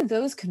 how do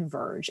those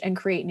converge and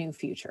create new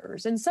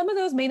futures? And some of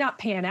those may not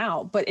pan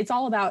out, but it's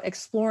all about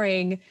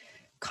exploring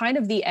kind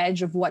of the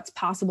edge of what's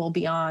possible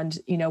beyond,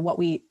 what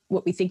we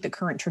think the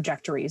current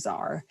trajectories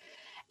are.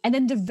 And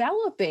then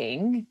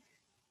developing,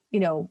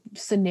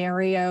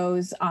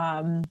 scenarios,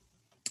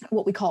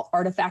 what we call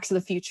artifacts of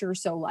the future.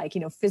 So like,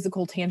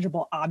 physical,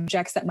 tangible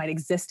objects that might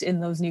exist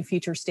in those new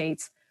future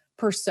states,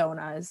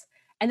 personas,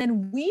 and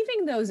then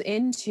weaving those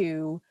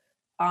into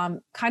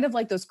kind of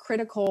like those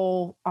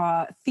critical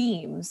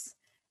themes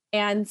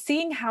and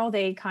seeing how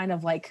they kind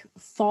of like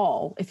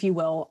fall, if you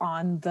will,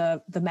 on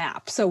the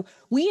map. So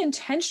we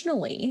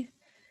intentionally,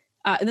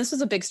 and this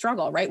was a big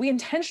struggle, right? We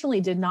intentionally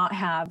did not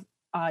have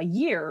a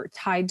year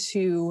tied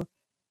to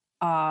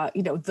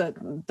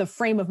the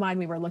frame of mind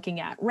we were looking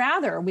at.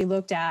 Rather, we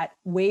looked at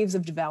waves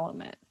of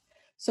development.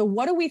 So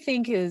what do we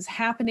think is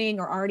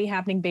happening or already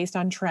happening based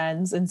on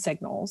trends and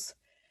signals?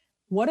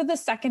 What are the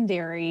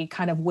secondary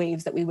kind of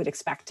waves that we would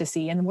expect to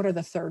see? And what are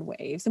the third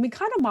waves? And we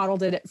kind of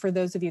modeled it for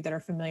those of you that are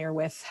familiar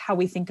with how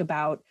we think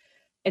about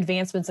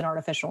advancements in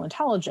artificial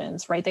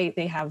intelligence, right?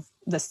 They have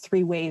this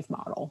 3-wave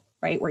model,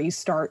 right? Where you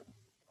start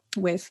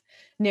with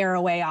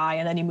narrow AI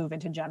and then you move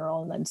into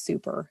general and then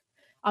super.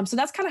 So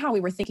that's kind of how we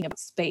were thinking about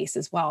space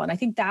as well. And I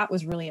think that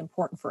was really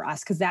important for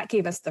us because that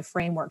gave us the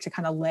framework to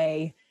kind of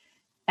lay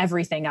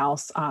everything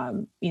else,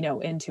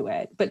 into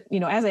it. But,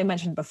 as I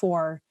mentioned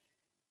before,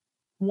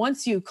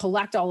 once you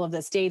collect all of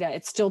this data,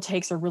 it still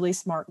takes a really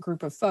smart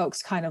group of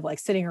folks kind of like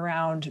sitting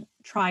around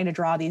trying to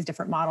draw these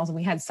different models. And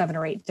we had 7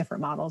 or 8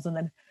 different models, and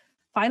then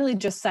finally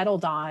just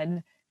settled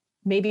on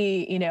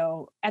maybe,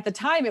 at the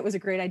time it was a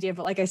great idea,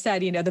 but like I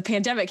said, the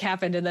pandemic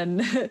happened and then,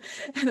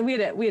 and then we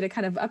had to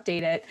kind of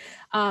update it.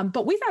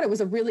 But we thought it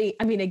was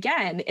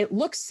again, it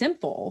looks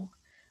simple.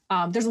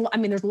 There's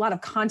a lot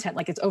of content,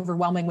 like it's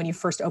overwhelming when you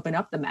first open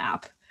up the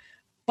map,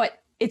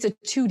 but it's a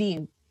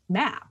 2D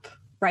map,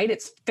 right?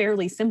 It's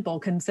fairly simple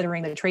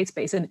considering the trait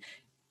space, and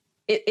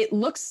it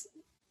looks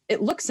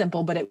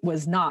simple, but it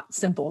was not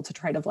simple to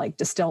try to like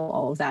distill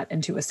all of that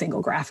into a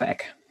single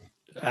graphic.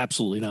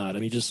 Absolutely not. I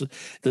mean, just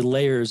the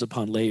layers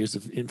upon layers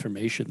of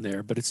information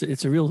there, but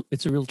it's a real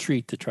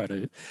treat to try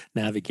to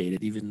navigate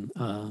it even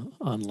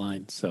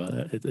online.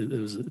 So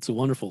it's a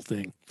wonderful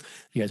thing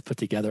you guys put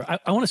together.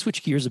 I want to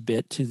switch gears a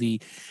bit to the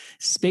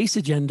Space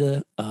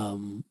Agenda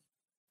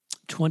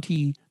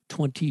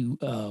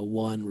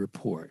 2021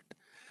 report.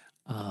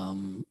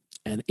 And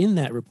in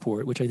that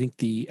report, which I think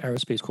the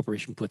Aerospace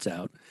Corporation puts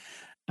out,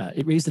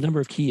 it raised a number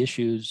of key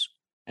issues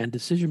and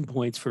decision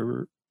points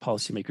for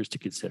policymakers to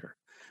consider.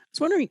 I was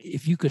wondering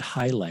if you could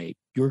highlight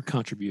your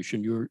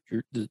contribution,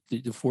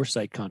 the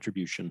Foresight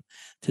contribution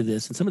to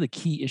this, and some of the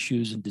key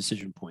issues and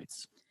decision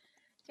points.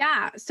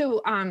 Yeah.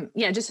 So,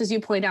 just as you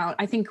point out,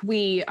 I think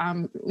we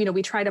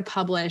try to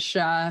publish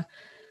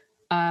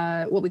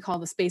what we call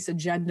the Space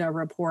Agenda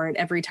report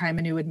every time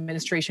a new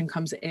administration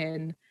comes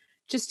in,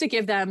 just to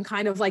give them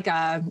kind of like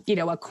a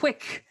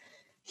quick,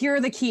 here are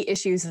the key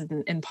issues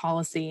in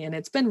policy. And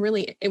it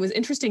was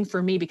interesting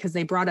for me because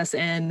they brought us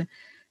in,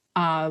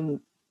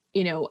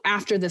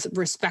 after this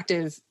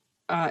respective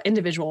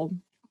individual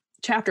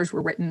chapters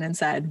were written and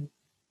said,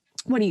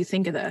 what do you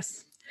think of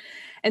this?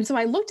 And so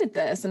I looked at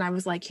this and I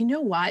was like, you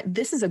know what,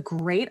 this is a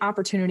great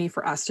opportunity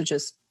for us to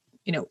just,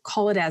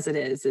 call it as it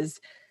is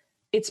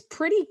it's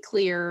pretty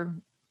clear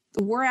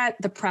we're at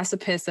the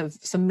precipice of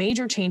some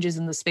major changes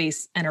in the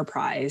space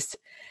enterprise.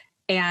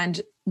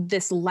 And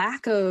this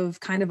lack of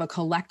kind of a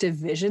collective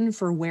vision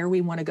for where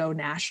we want to go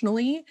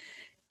nationally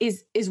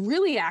is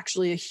really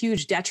actually a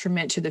huge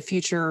detriment to the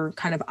future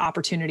kind of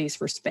opportunities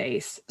for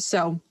space.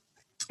 So,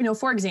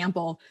 for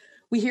example,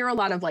 we hear a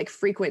lot of like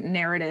frequent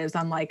narratives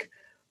on like,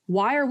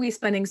 why are we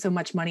spending so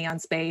much money on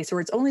space? Or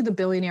it's only the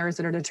billionaires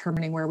that are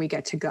determining where we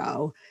get to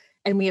go.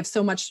 And we have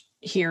so much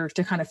here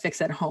to kind of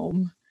fix at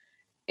home.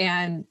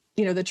 And,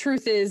 the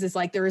truth is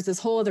like, there is this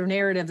whole other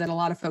narrative that a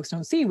lot of folks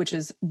don't see, which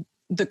is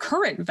the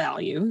current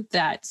value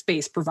that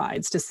space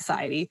provides to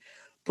society,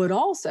 but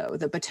also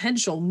the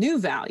potential new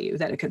value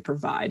that it could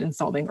provide in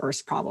solving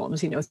Earth's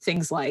problems,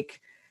 things like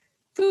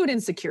food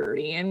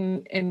insecurity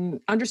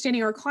and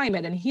understanding our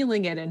climate and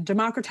healing it and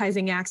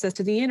democratizing access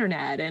to the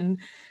internet and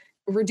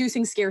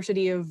reducing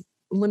scarcity of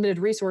limited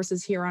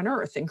resources here on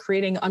Earth and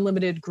creating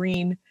unlimited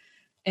green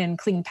and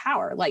clean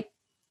power. Like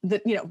the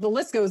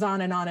list goes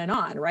on and on and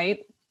on,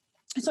 right?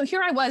 So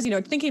here I was,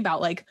 thinking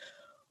about like,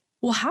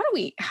 well, how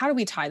do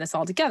we tie this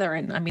all together?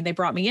 And I mean, they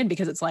brought me in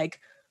because it's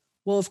like,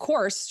 well, of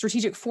course,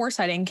 strategic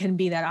foresighting can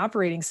be that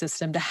operating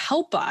system to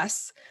help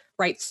us,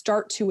 right,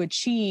 start to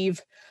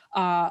achieve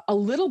a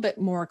little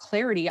bit more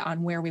clarity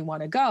on where we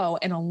want to go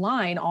and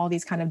align all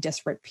these kind of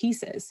disparate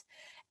pieces.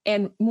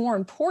 And more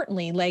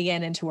importantly, lay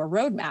into a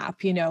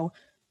roadmap,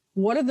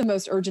 what are the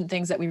most urgent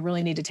things that we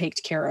really need to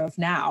take care of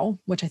now,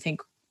 which I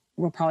think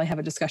we'll probably have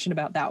a discussion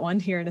about that one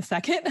here in a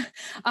second.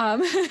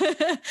 And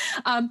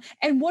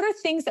what are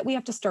things that we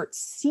have to start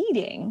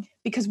seeding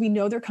because we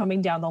know they're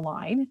coming down the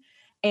line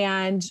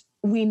and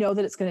we know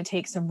that it's going to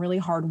take some really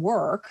hard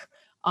work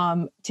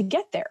to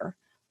get there.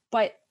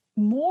 But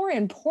more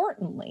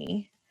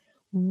importantly,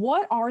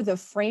 what are the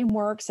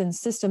frameworks and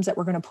systems that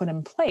we're going to put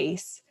in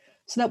place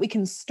so that we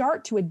can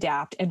start to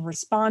adapt and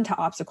respond to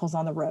obstacles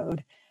on the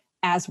road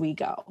as we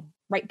go,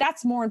 right?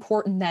 That's more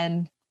important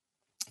than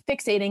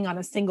fixating on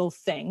a single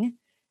thing.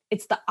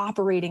 It's the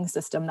operating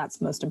system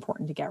that's most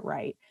important to get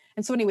right.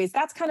 And so anyways,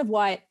 that's kind of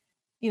what,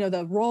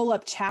 the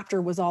roll-up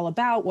chapter was all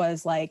about,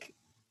 was like,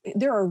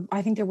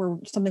 I think there were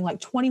something like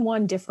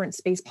 21 different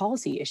space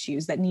policy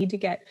issues that need to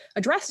get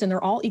addressed, and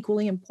they're all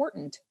equally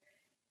important.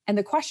 And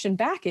the question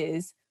back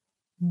is,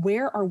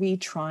 where are we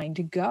trying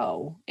to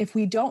go? If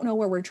we don't know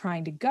where we're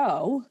trying to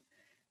go,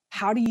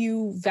 how do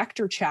you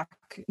vector check,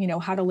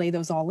 how to lay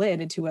those all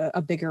into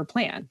a bigger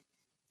plan?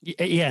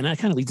 Yeah, and that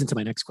kind of leads into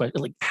my next question.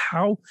 Like,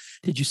 how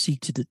did you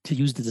seek to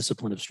use the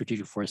discipline of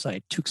strategic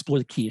foresight to explore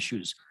the key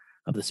issues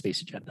of the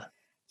space agenda?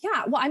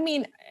 Yeah, well, I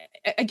mean,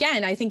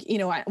 again, I think,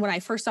 when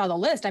I first saw the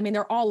list, I mean,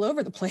 they're all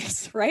over the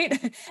place, right?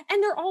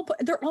 And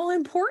they're all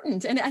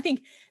important. And I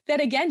think that,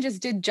 again,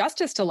 just did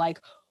justice to like,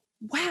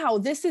 wow,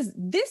 this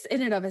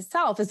in and of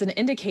itself is an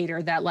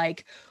indicator that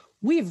like,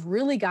 we've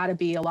really got to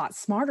be a lot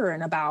smarter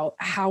in about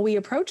how we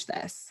approach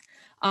this,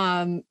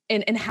 and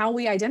how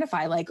we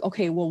identify, like,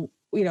 okay, well,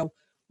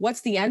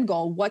 what's the end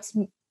goal?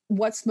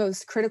 What's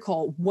most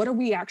critical? What are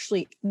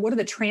the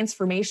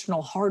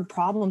transformational hard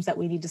problems that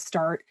we need to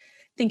start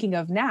thinking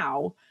of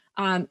now?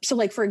 So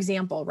like, for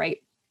example, right,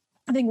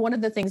 I think one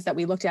of the things that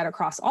we looked at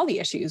across all the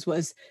issues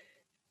was,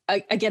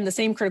 again, the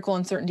same critical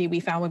uncertainty we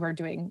found when we were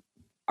doing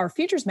our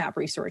futures map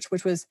research,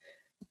 which was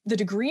the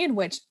degree in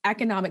which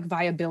economic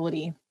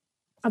viability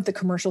of the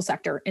commercial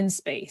sector in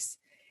space.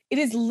 It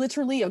is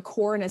literally a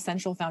core and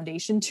essential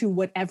foundation to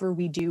whatever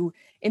we do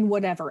in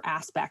whatever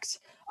aspect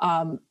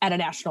at a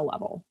national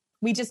level.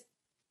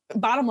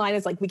 Bottom line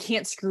is, like, we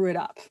can't screw it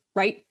up,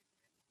 right?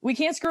 We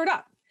can't screw it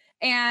up.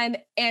 And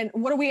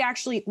what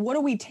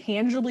are we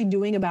tangibly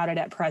doing about it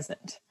at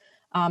present?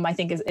 I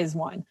think is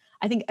one.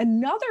 I think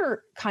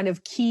another kind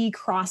of key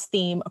cross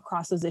theme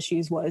across those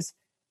issues was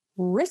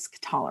risk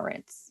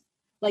tolerance.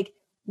 Like,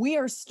 we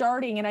are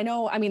starting, and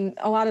I mean,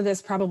 a lot of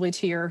this probably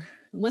to your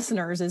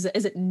listeners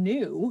isn't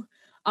new.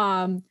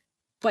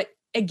 But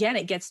again,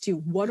 it gets to,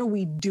 what are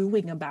we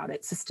doing about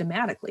it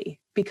systematically?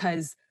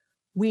 Because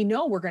we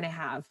know we're going to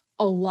have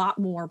a lot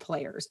more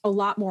players, a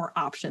lot more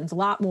options, a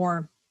lot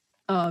more,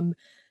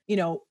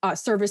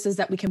 services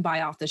that we can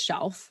buy off the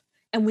shelf.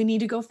 And we need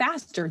to go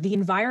faster. The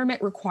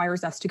environment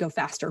requires us to go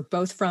faster,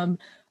 both from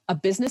a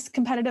business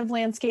competitive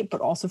landscape,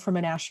 but also from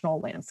a national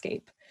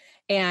landscape.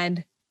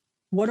 And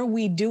what are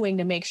we doing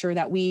to make sure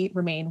that we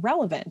remain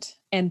relevant?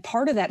 And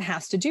part of that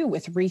has to do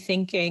with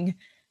rethinking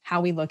how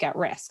we look at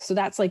risk. So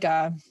that's like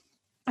I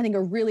think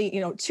a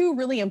really, two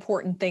really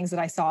important things that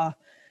I saw,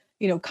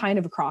 kind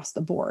of across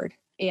the board.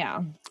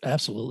 Yeah.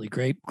 Absolutely.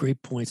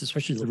 Great points,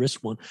 especially the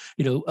risk one.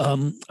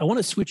 I want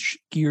to switch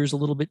gears a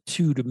little bit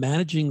too to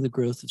managing the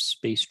growth of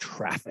space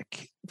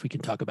traffic, if we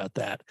can talk about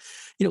that.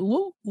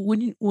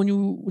 When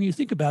you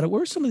think about it,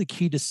 what are some of the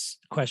key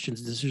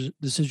questions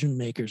decision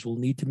makers will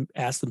need to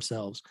ask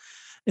themselves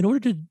in order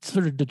to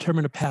sort of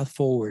determine a path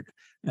forward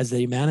as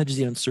they manage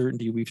the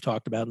uncertainty we've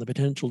talked about and the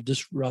potential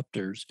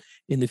disruptors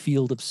in the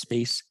field of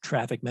space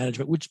traffic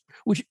management, which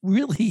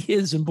really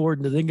is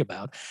important to think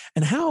about?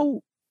 And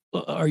how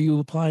are you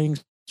applying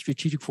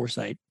strategic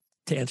foresight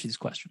to answer these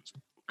questions?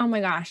 Oh my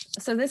gosh.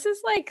 So this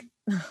is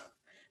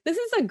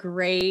a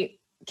great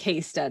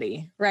case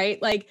study,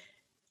 right? Like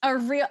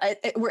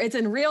it's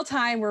in real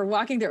time. We're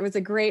walking through, it was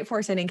a great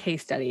foresighting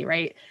case study,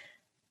 right?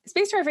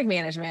 Space traffic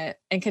management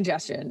and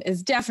congestion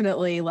is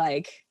definitely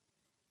like,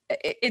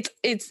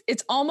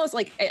 it's almost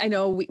like, I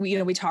know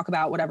we talk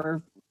about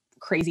whatever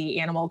crazy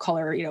animal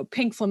color,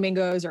 pink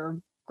flamingos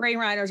or gray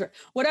rhinos or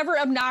whatever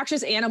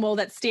obnoxious animal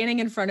that's standing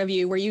in front of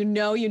you where you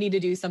need to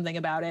do something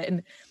about it.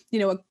 And,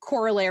 a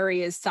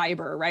corollary is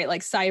cyber, right?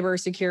 Like, cyber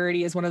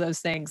security is one of those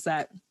things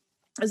that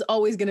is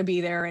always going to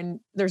be there and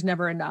there's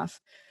never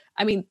enough.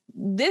 I mean,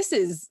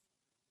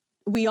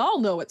 we all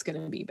know it's going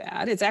to be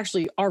bad. It's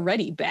actually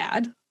already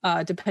bad,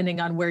 depending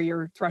on where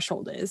your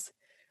threshold is.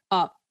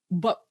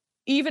 But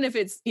even if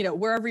it's,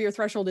 wherever your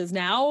threshold is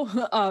now,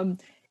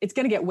 it's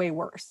going to get way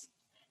worse.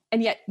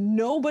 And yet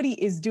nobody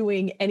is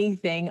doing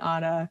anything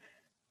on a,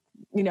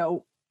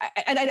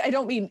 I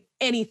don't mean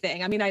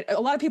anything. I mean, a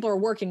lot of people are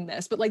working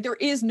this, but like, there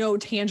is no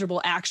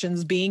tangible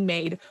actions being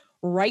made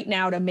right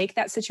now to make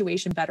that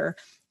situation better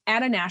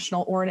at a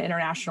national or an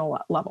international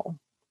level.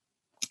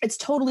 It's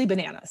totally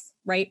bananas,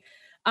 right?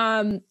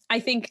 I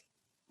think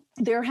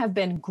there have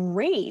been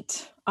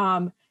great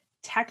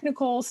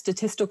technical,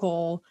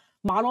 statistical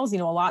models, a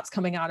lot's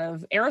coming out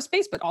of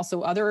aerospace, but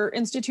also other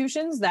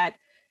institutions that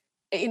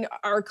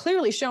are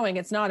clearly showing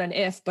it's not an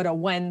if, but a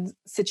when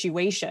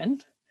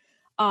situation.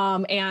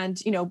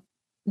 And,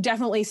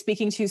 definitely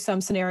speaking to some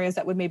scenarios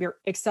that would maybe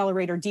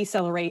accelerate or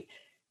decelerate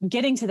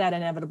getting to that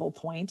inevitable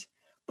point.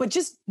 But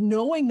just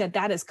knowing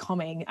that is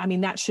coming, I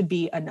mean, that should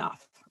be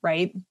enough,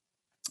 right?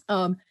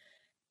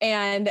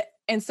 And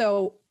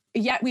so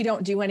yet we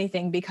don't do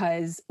anything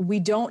because we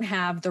don't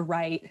have the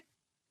right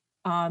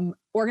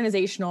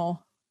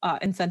organizational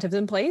incentives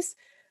in place.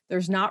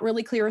 There's not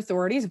really clear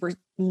authorities. We're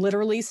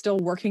literally still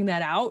working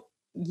that out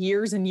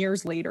years and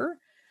years later.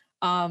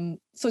 So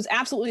it's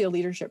absolutely a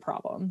leadership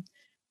problem.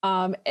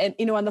 And,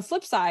 on the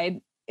flip side,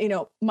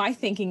 my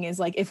thinking is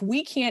like, if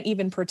we can't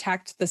even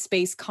protect the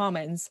space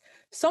commons,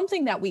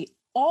 something that we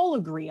all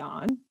agree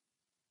on,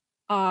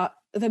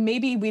 then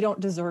maybe we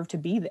don't deserve to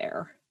be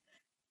there.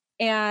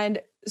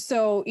 And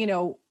so, these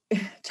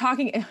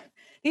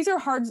are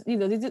hard,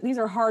 these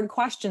are hard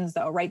questions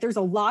though, right? There's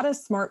a lot of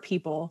smart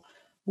people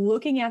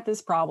looking at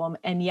this problem,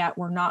 and yet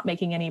we're not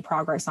making any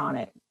progress on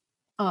it.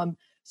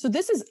 So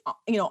this is,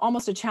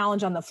 almost a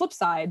challenge on the flip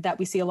side that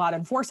we see a lot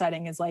in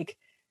foresighting is like,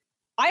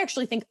 I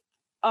actually think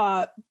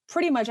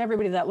pretty much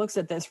everybody that looks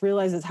at this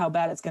realizes how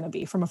bad it's going to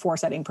be from a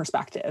foresighting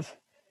perspective.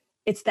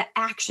 It's the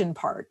action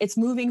part. It's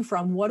moving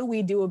from what do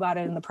we do about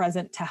it in the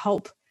present to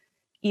help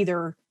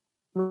either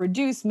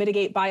reduce,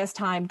 mitigate bias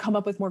time, come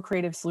up with more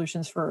creative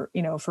solutions for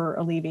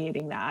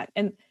alleviating that.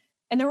 And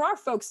there are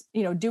folks,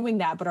 doing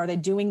that, but are they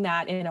doing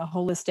that in a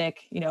holistic,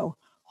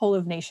 whole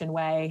of nation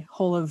way,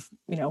 whole of,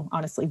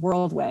 honestly,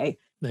 world way?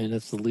 And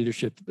that's the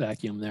leadership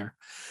vacuum there.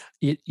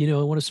 I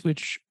want to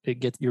switch,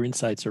 get your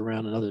insights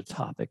around another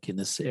topic in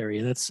this area.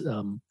 And that's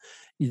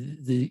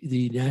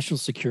the national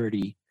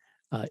security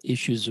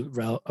issues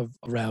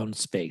around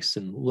space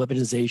and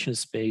weaponization of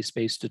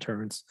space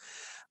deterrence.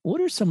 What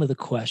are some of the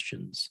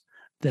questions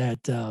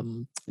that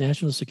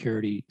national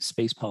security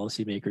space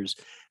policymakers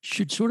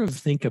should sort of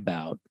think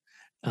about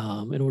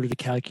in order to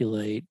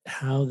calculate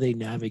how they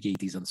navigate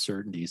these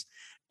uncertainties?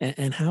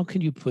 And how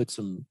can you put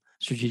some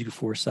strategic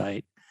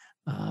foresight,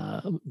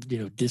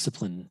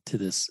 discipline to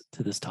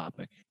this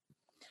topic?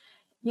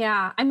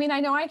 Yeah, I mean, I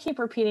know I keep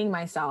repeating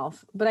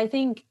myself, but I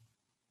think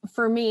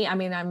for me, I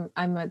mean,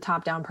 I'm a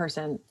top-down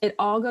person. It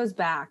all goes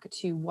back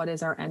to what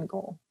is our end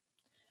goal?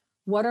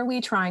 What are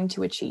we trying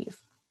to achieve?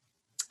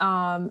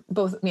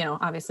 Both,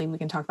 obviously we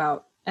can talk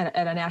about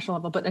at a national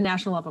level, but a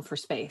national level for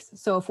space.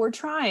 So if we're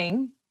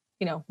trying,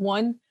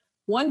 one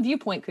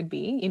viewpoint could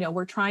be,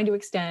 we're trying to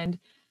extend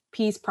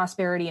peace,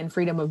 prosperity, and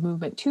freedom of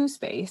movement to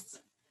space.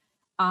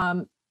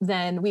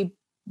 Then we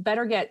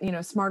better get,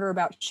 smarter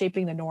about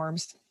shaping the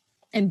norms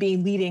and be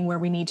leading where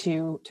we need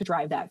to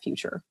drive that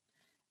future.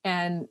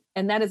 And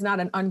that is not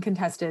an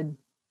uncontested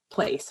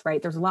place,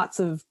 right? There's lots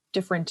of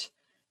different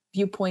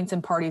viewpoints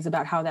and parties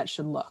about how that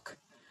should look.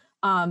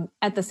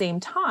 At the same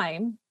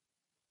time,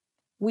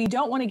 we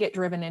don't want to get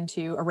driven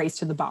into a race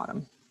to the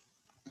bottom.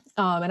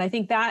 And I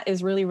think that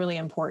is really, really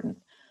important.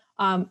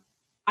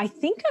 I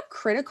think a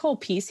critical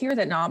piece here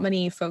that not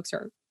many folks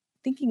are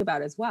thinking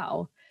about as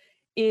well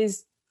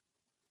is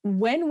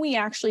when we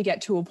actually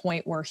get to a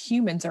point where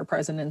humans are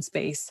present in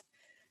space,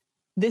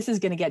 this is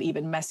going to get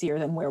even messier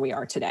than where we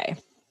are today.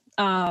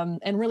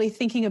 And really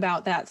thinking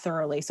about that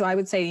thoroughly. So I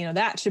would say,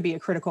 that should be a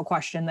critical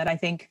question that I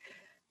think,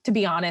 to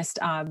be honest,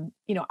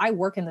 I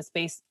work in the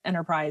space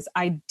enterprise.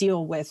 I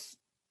deal with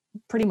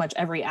pretty much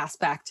every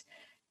aspect.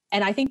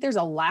 And I think there's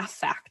a laugh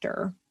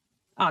factor,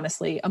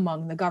 honestly,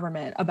 among the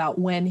government about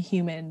when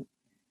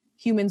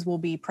humans will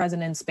be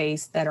present in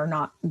space that are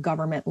not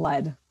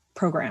government-led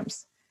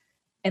programs.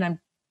 And I'm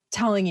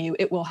telling you,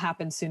 it will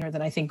happen sooner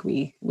than I think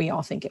we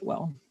all think it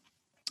will.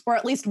 Or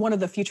at least one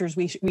of the futures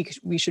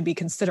we should be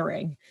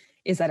considering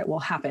is that it will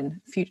happen,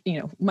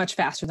 much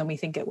faster than we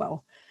think it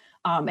will.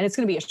 And it's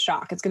going to be a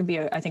shock. It's going to be,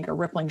 I think, a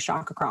rippling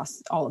shock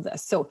across all of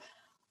this. So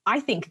I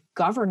think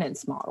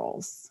governance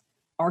models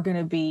are going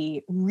to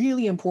be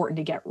really important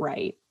to get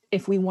right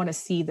if we want to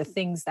see the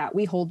things that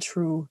we hold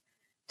true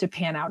to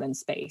pan out in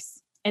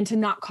space and to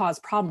not cause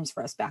problems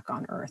for us back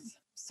on Earth.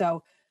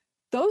 So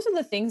those are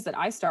the things that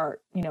I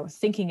start,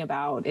 thinking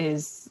about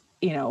is,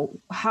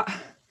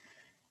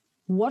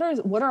 what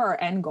are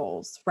our end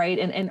goals, right?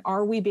 And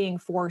are we being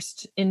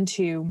forced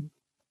into,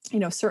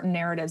 certain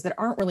narratives that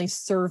aren't really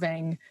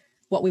serving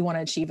what we want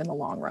to achieve in the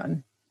long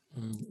run?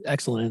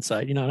 Excellent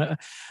insight. I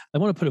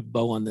want to put a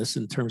bow on this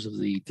in terms of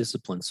the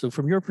discipline. So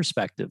from your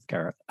perspective,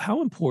 Kara,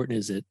 how important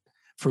is it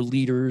for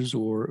leaders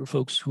or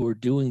folks who are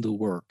doing the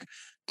work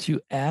to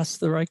ask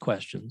the right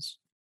questions,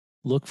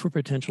 look for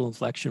potential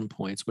inflection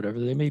points, whatever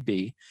they may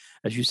be,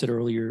 as you said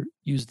earlier,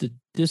 use the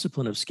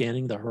discipline of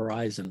scanning the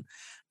horizon,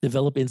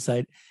 develop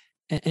insight,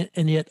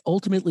 and yet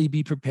ultimately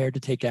be prepared to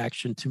take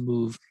action to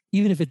move,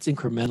 even if it's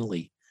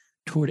incrementally,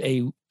 toward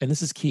and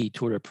this is key,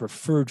 toward a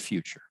preferred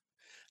future?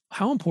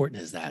 How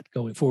important is that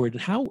going forward?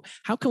 And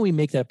how can we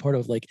make that part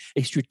of like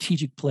a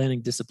strategic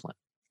planning discipline?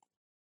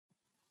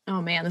 Oh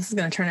man, this is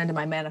going to turn into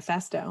my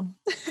manifesto.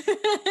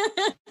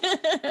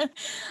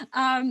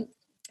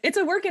 It's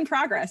a work in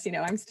progress.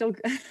 I'm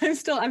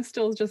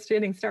still just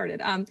getting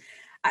started.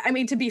 I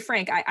mean, to be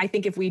frank, I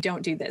think if we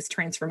don't do this,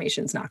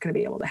 transformation is not going to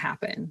be able to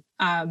happen.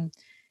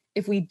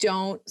 If we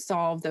don't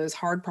solve those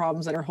hard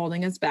problems that are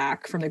holding us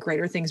back from the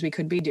greater things we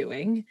could be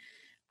doing,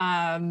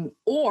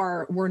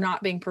 or we're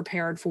not being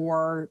prepared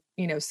for,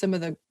 some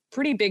of the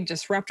pretty big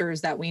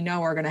disruptors that we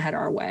know are going to head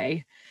our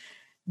way.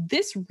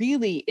 This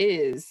really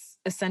is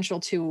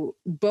essential to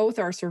both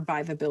our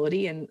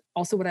survivability and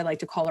also what I like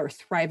to call our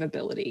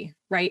thrivability,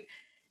 right?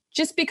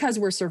 Just because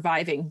we're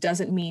surviving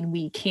doesn't mean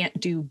we can't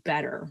do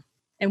better,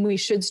 and we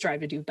should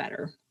strive to do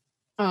better.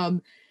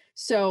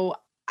 So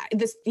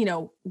this,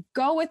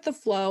 go with the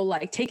flow,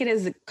 like take it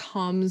as it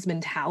comes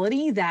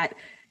mentality that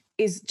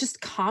is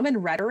just common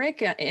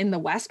rhetoric in the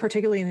West,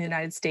 particularly in the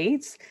United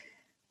States.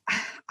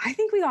 I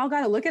think we all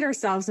got to look at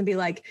ourselves and be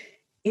like,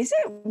 is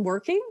it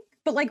working?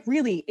 But like,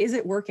 really, is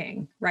it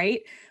working?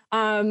 Right.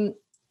 And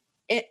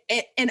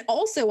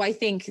also I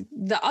think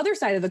the other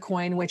side of the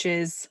coin, which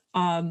is,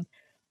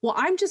 well,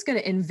 I'm just going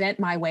to invent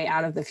my way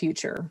out of the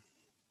future.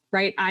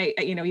 Right.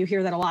 You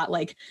hear that a lot.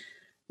 Like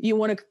you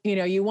want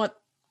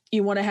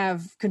to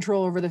have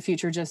control over the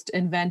future, just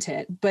invent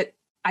it. But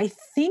I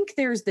think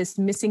there's this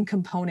missing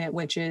component,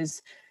 which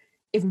is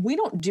if we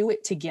don't do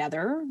it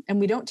together and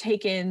we don't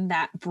take in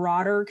that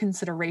broader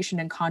consideration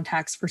and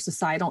context for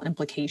societal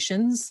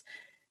implications,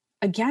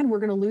 again, we're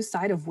going to lose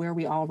sight of where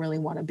we all really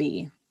want to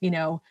be.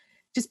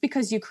 Just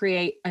because you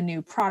create a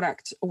new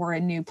product or a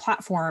new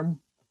platform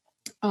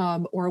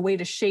or a way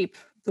to shape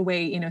the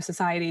way,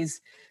 society's,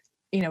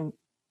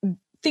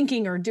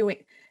 thinking or doing,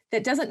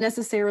 that doesn't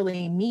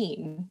necessarily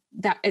mean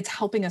that it's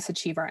helping us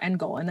achieve our end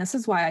goal. And this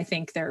is why I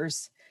think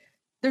there's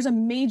a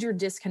major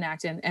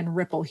disconnect and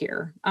ripple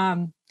here.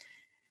 I'm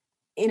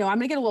going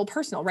to get a little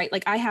personal, right?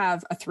 Like I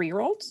have a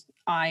 3-year-old,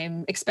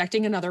 I'm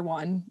expecting another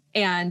one,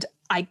 and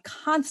I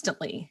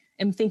constantly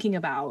am thinking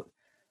about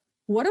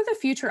what are the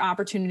future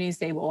opportunities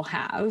they will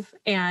have,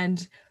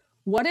 and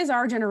what is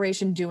our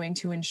generation doing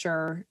to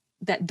ensure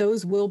that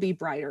those will be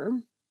brighter?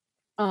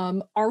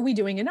 Are we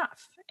doing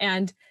enough?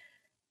 And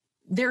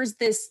there's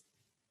this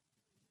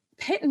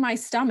pit in my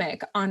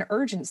stomach on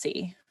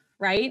urgency,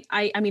 right?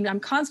 I mean, I'm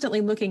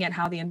constantly looking at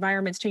how the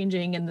environment's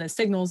changing and the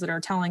signals that are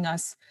telling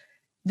us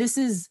this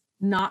is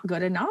not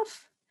good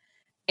enough.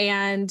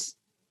 And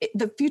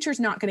the future's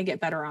not going to get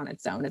better on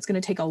its own. It's going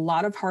to take a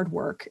lot of hard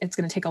work. It's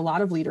going to take a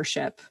lot of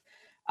leadership.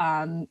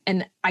 And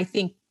I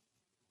think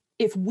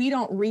if we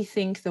don't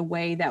rethink the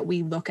way that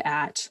we look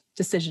at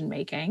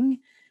decision-making,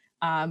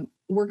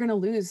 we're going to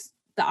lose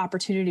the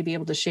opportunity to be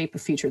able to shape a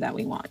future that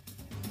we want.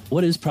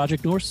 What is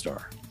Project North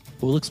Star?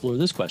 We'll explore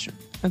this question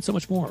and so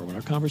much more when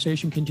our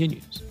conversation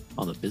continues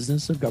on the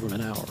Business of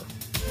Government Hour.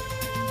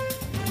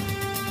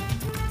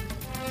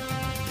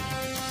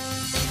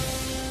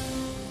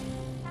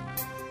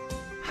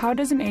 How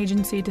does an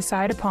agency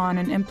decide upon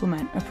and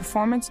implement a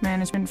performance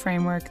management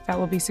framework that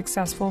will be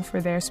successful for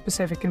their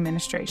specific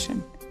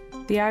administration?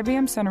 The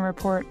IBM Center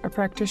Report, A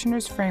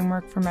Practitioner's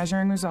Framework for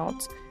Measuring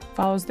Results,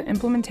 follows the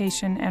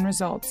implementation and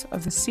results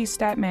of the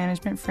CSTAT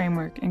management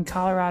framework in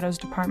Colorado's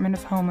Department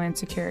of Homeland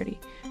Security,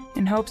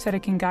 in hopes that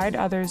it can guide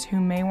others who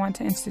may want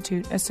to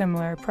institute a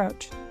similar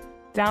approach.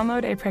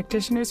 Download A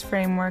Practitioner's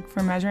Framework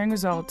for Measuring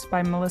Results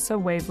by Melissa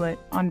Wavelet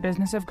on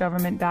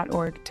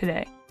businessofgovernment.org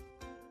today.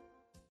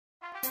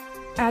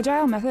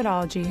 Agile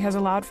methodology has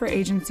allowed for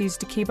agencies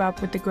to keep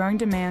up with the growing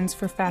demands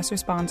for fast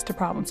response to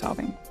problem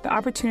solving. The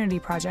Opportunity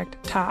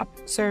Project, TOP,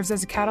 serves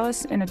as a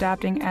catalyst in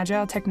adapting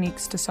agile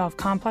techniques to solve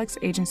complex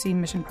agency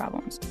mission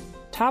problems.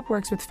 TOP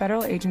works with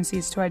federal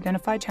agencies to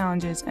identify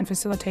challenges and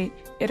facilitate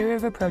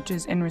iterative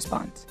approaches in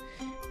response.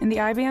 In the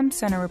IBM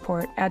Center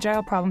Report,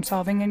 Agile Problem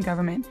Solving in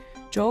Government,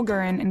 Joel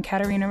Gurin and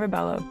Katerina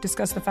Rebello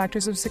discuss the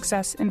factors of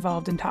success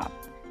involved in TOP.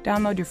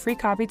 Download your free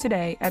copy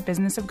today at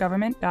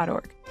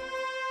businessofgovernment.org.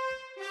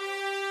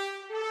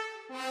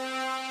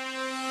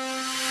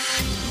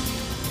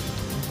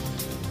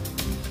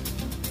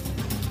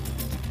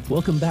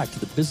 Welcome back to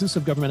the Business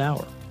of Government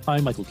Hour.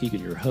 I'm Michael Keegan,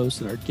 your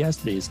host, and our guest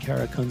today is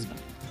Kara Cunzeman,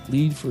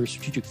 lead for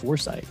Strategic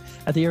Foresight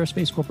at the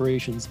Aerospace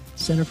Corporation's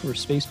Center for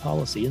Space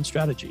Policy and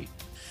Strategy.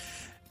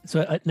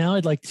 So now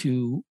I'd like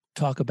to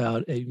talk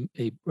about a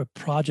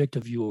project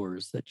of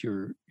yours that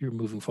you're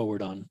moving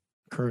forward on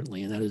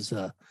currently, and that is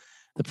the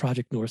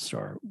Project North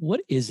Star. What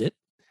is it?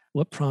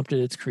 What prompted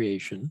its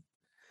creation?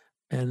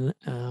 And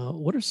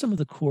what are some of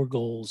the core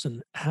goals,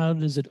 and how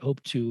does it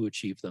hope to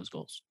achieve those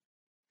goals?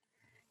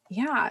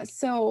 Yeah,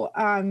 so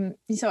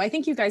I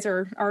think you guys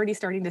are already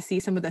starting to see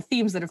some of the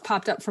themes that have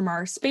popped up from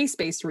our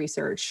space-based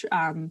research.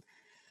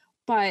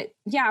 But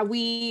yeah,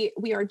 we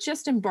are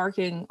just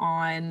embarking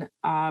on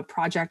a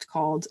project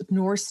called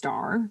North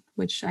Star,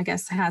 which I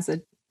guess has a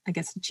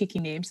cheeky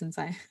name since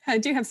I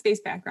do have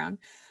space background.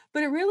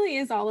 But it really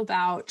is all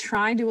about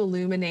trying to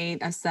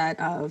illuminate a set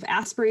of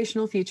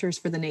aspirational futures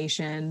for the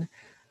nation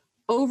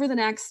over the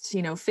next,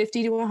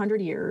 50 to 100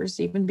 years,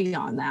 even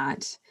beyond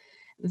that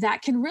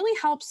can really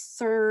help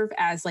serve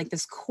as like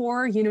this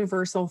core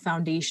universal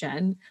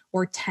foundation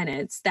or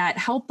tenets that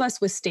help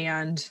us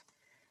withstand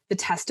the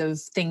test of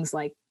things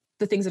like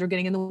the things that are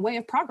getting in the way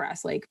of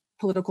progress, like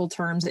political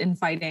terms,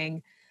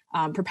 infighting,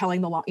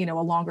 propelling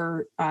a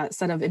longer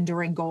set of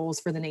enduring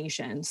goals for the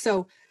nation.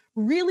 So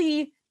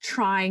really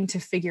trying to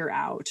figure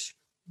out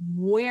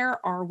where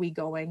are we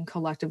going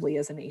collectively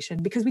as a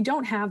nation, because we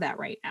don't have that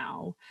right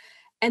now.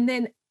 And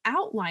then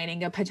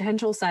outlining a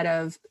potential set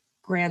of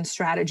grand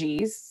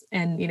strategies.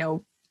 And,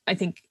 I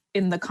think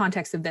in the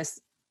context of this,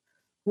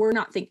 we're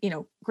not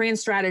thinking, grand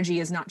strategy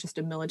is not just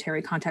a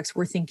military context.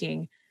 We're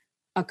thinking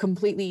a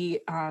completely,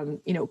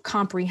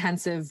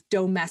 comprehensive,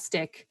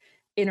 domestic,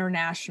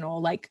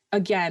 international, like,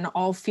 again,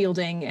 all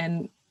fielding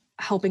and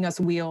helping us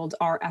wield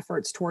our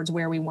efforts towards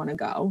where we want to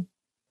go.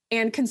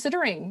 And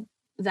considering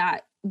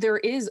that there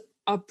is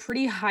a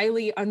pretty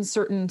highly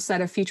uncertain set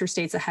of future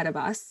states ahead of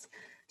us,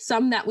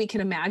 some that we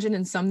can imagine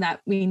and some that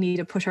we need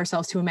to push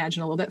ourselves to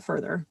imagine a little bit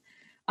further,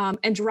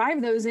 and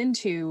drive those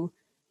into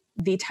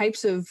the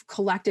types of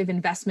collective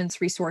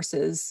investments,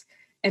 resources,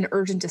 and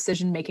urgent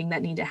decision-making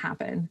that need to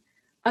happen.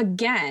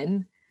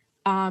 Again,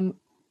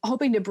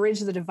 hoping to bridge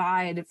the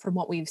divide from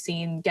what we've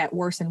seen get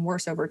worse and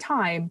worse over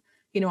time,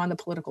 on the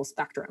political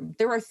spectrum.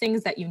 There are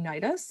things that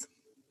unite us,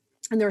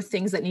 and there are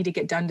things that need to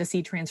get done to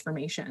see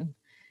transformation.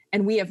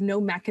 And we have no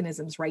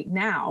mechanisms right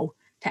now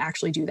to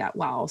actually do that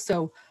well.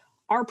 So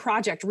our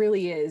project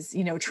really is,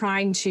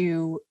 trying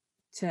to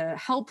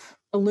help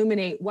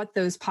illuminate what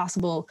those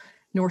possible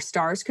North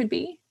Stars could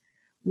be,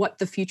 what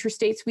the future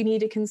states we need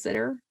to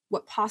consider,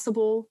 what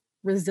possible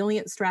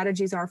resilient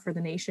strategies are for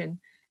the nation,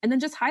 and then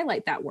just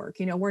highlight that work.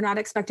 We're not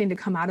expecting to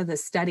come out of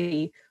this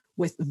study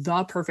with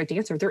the perfect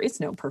answer. There is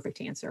no perfect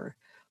answer.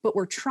 but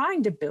we're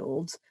trying to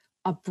build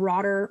a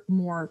broader,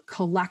 more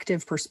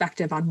collective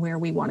perspective on where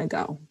we want to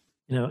go.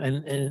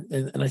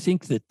 And I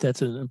think that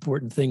that's an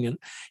important thing. And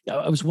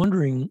I was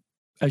wondering,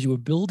 as you were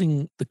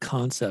building the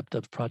concept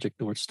of Project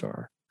North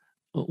Star,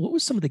 what were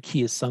some of the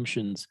key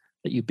assumptions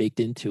that you baked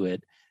into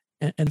it?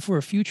 And for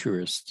a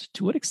futurist,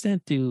 to what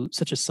extent do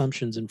such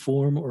assumptions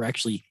inform or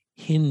actually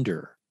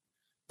hinder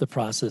the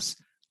process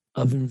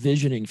of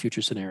envisioning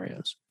future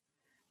scenarios?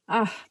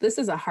 This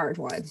is a hard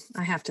one,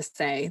 I have to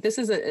say.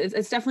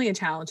 It's definitely a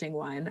challenging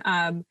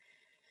one.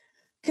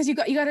 Because you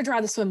got to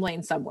draw the swim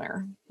lane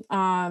somewhere.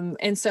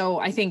 And so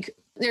I think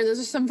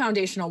there's some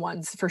foundational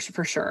ones for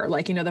sure.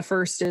 Like, the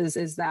first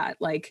is that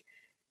like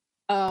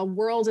a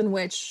world in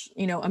which,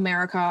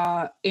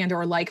 America and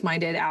or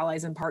like-minded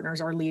allies and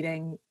partners are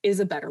leading is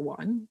a better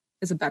one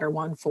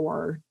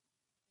for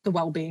the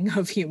well-being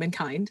of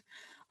humankind.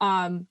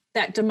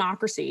 That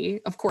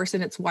democracy, of course,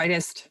 in its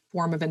widest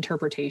form of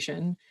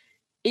interpretation,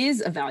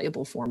 is a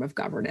valuable form of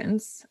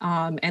governance,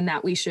 and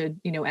that we should,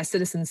 as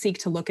citizens, seek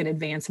to look and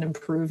advance and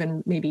improve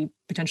and maybe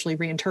potentially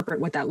reinterpret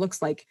what that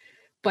looks like.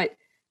 But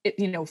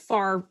it,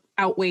 far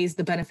outweighs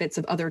the benefits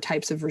of other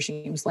types of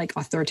regimes like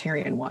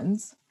authoritarian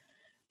ones.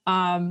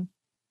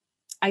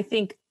 I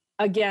think,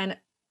 again,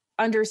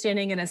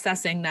 understanding and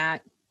assessing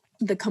that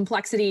the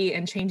complexity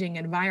and changing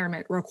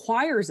environment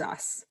requires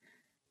us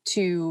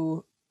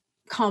to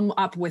come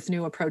up with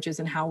new approaches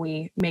in how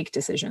we make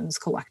decisions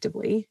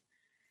collectively.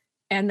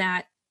 And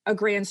that a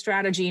grand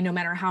strategy, no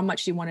matter how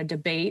much you want to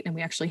debate, and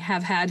we actually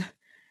have had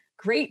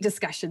great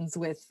discussions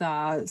with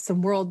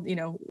some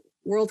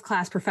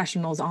world-class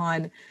professionals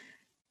on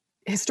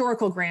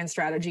historical grand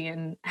strategy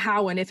and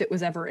how and if it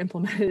was ever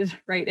implemented,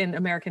 right, in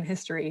American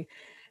history,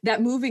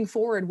 that moving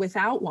forward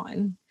without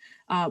one,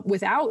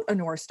 without a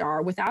North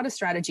Star, without a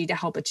strategy to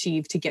help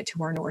achieve to get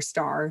to our North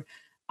Star,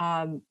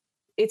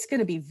 it's going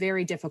to be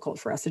very difficult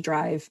for us to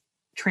drive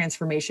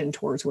transformation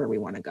towards where we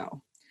want to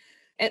go.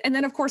 And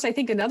then, of course, I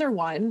think another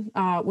one,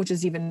 which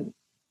is even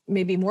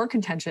maybe more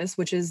contentious,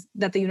 which is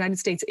that the United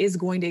States is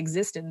going to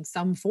exist in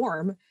some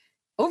form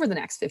over the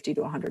next 50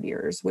 to 100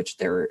 years, which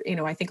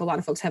I think a lot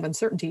of folks have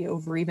uncertainty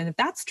over, even if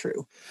that's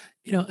true.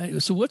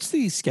 So what's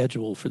the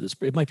schedule for this?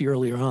 It might be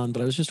earlier on,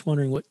 but I was just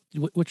wondering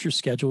what's your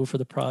schedule for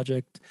the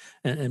project,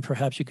 and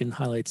perhaps you can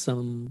highlight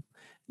some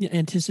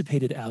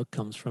anticipated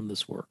outcomes from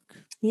this work.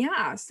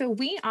 Yeah, so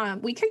we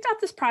kicked off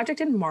this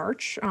project in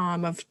March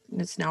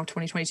it's now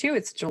 2022.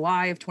 It's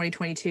July of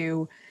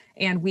 2022,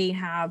 and we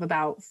have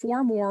about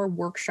 4 more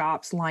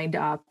workshops lined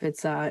up.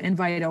 It's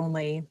invite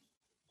only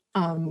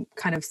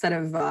kind of set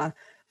of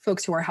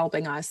folks who are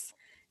helping us.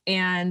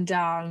 And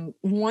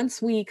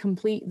once we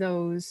complete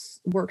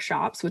those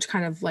workshops, which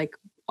kind of like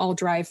all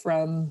drive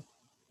from,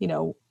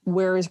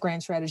 where is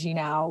grand strategy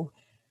now?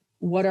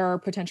 What are our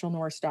potential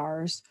North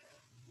Stars?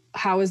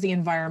 How is the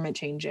environment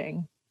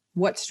changing?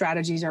 What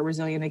strategies are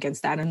resilient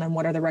against that? And then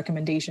what are the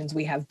recommendations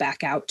we have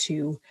back out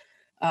to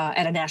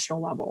at a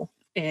national level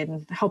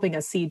in helping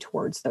us seed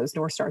towards those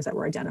North Stars that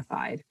were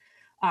identified?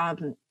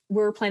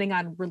 We're planning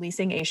on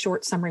releasing a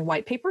short summary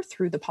white paper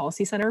through the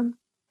Policy Center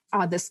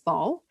this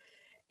fall.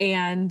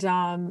 And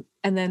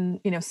then,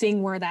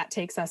 seeing where that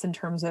takes us in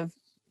terms of,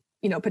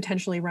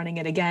 potentially running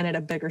it again at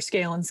a bigger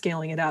scale and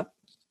scaling it up,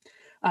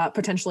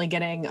 potentially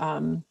getting,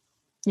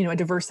 a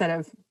diverse set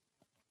of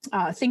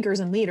thinkers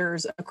and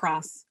leaders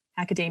across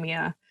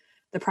academia,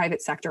 the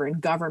private sector, and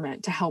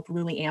government to help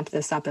really amp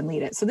this up and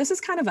lead it. So this is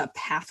kind of a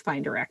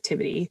pathfinder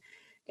activity.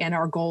 And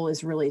our goal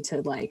is really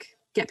to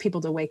get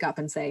people to wake up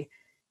and say,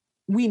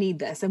 we need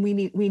this, and we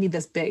need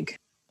this big,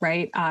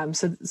 right?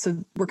 So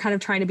we're kind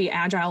of trying to be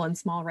agile and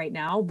small right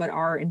now, but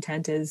our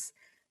intent is,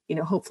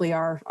 hopefully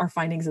our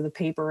findings of the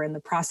paper and the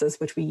process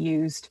which we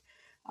used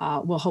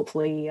will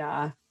hopefully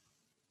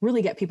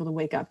really get people to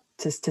wake up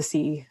to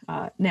see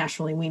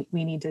nationally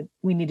we need to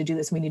do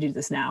this. We need to do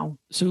this now.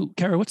 So,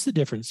 Kara, what's the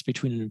difference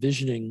between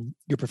envisioning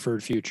your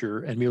preferred future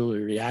and merely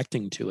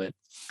reacting to it?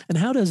 And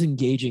how does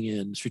engaging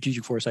in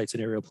strategic foresight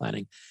scenario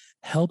planning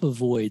help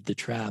avoid the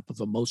trap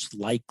of a most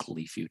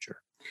likely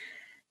future?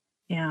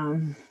 Yeah,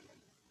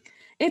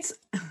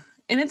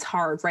 it's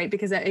hard, right?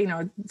 Because,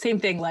 same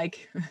thing,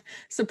 like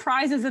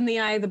surprise is in the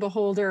eye of the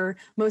beholder,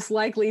 most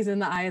likely is in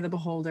the eye of the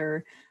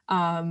beholder.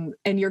 And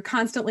you're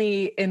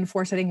constantly in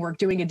foresighting work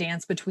doing a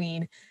dance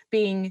between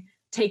being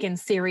taken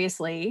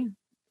seriously,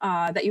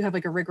 that you have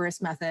a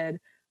rigorous method,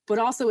 but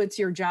also it's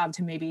your job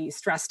to maybe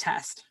stress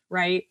test,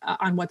 right,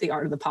 on what the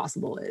art of the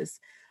possible is.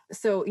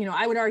 So,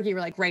 I would argue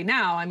right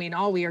now,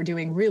 all we are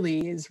doing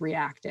really is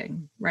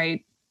reacting,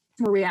 right?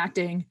 We're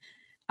reacting.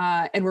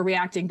 And we're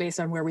reacting based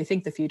on where we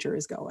think the future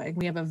is going.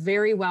 We have a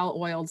very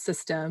well-oiled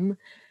system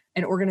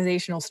and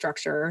organizational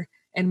structure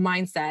and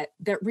mindset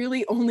that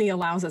really only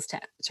allows us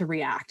to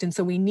react. And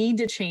so we need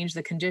to change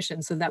the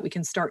conditions so that we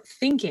can start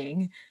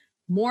thinking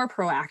more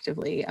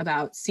proactively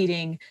about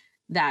seeding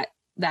that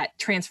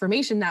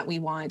transformation that we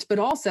want, but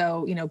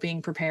also,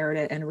 being prepared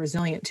and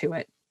resilient to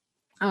it.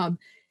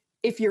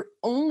 If you're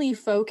only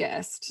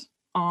focused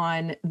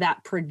on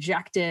that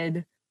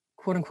projected,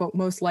 quote unquote,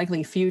 most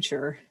likely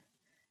future,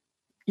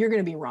 you're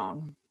going to be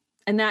wrong.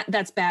 And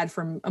that's bad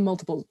from a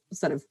multiple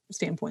set of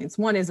standpoints.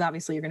 One is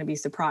obviously you're going to be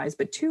surprised,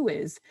 but two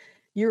is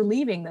you're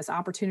leaving this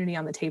opportunity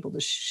on the table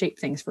to shape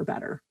things for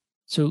better.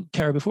 So,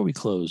 Kara, before we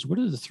close, what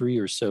are the 3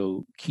 or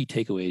so key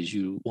takeaways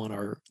you want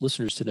our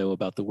listeners to know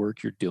about the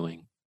work you're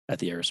doing at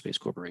the Aerospace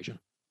Corporation?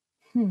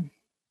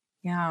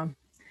 Yeah.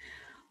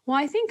 Well,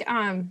 I think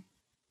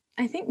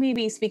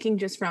maybe speaking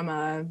just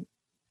from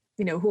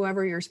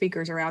whoever your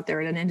speakers are out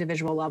there at an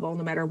individual level,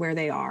 no matter where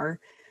they are,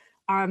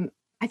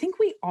 I think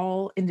we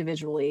all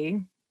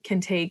individually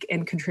can take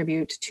and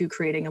contribute to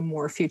creating a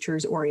more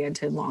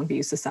futures-oriented,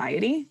 long-view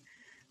society.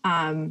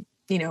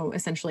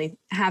 Essentially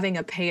having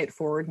a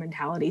pay-it-forward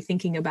mentality,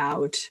 thinking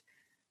about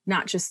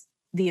not just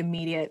the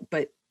immediate,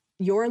 but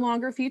your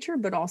longer future,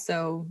 but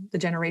also the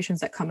generations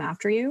that come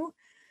after you.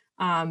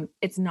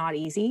 It's not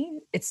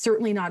easy. It's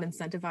certainly not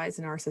incentivized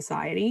in our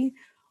society.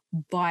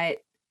 But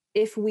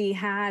if we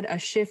had a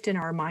shift in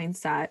our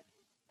mindset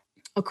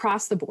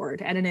across the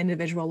board at an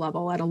individual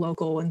level, at a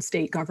local and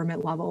state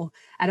government level,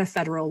 at a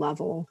federal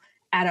level,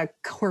 at a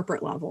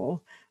corporate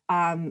level,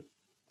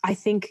 I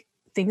think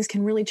things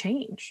can really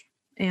change.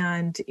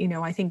 And,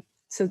 I think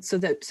so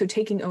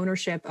taking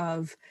ownership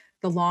of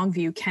the long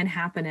view can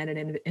happen at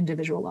an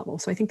individual level.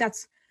 So I think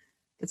that's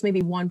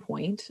maybe one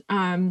point.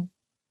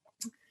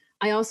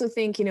 I also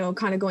think,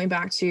 kind of going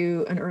back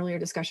to an earlier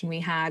discussion we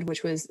had,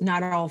 which was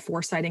not all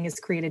foresighting is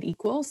created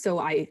equal. So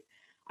I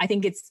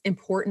think it's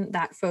important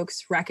that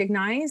folks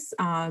recognize,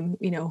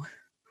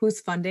 who's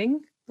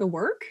funding the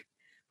work,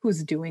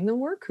 who's doing the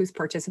work, who's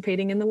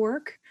participating in the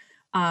work.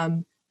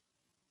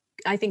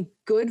 I think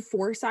good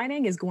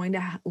foresighting is going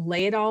to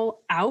lay it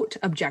all out,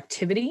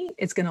 objectivity.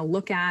 It's going to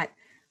look at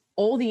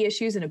all the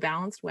issues in a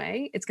balanced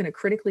way. It's going to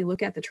critically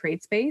look at the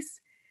trade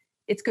space.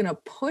 It's going to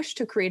push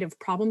to creative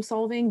problem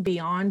solving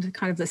beyond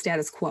kind of the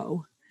status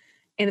quo.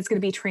 And it's going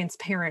to be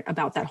transparent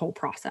about that whole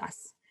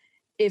process.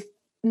 If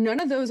none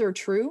of those are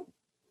true,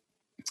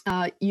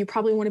 you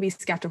probably want to be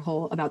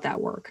skeptical about that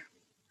work.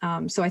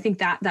 So I think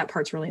that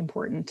part's really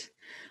important.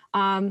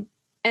 And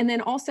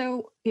then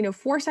also,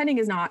 foresighting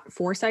is not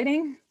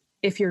foresighting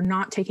if you're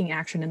not taking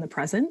action in the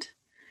present.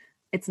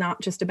 It's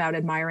not just about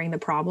admiring the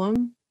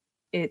problem.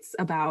 It's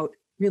about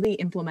really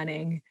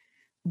implementing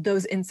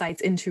those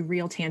insights into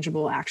real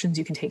tangible actions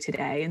you can take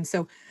today. And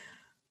so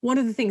one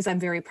of the things I'm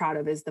very proud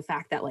of is the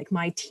fact that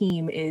my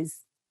team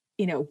is,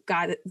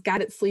 got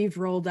its sleeve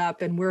rolled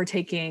up, and we're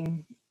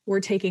taking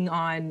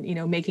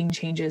on, making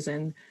changes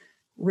in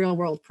real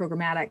world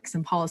programmatics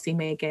and policy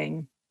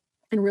making,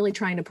 and really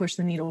trying to push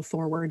the needle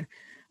forward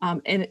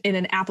in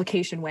an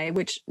application way,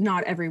 which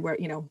not everywhere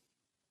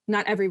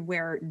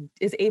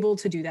is able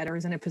to do that or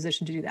is in a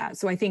position to do that.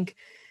 So I think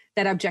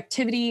that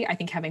objectivity, I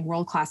think having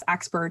world-class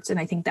experts, and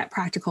I think that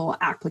practical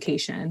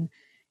application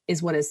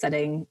is what is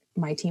setting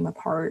my team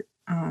apart.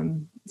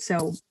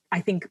 So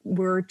I think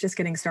we're just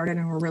getting started,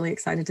 and we're really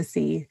excited to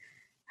see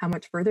how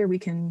much further we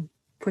can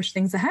push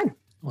things ahead.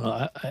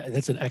 Well,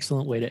 that's an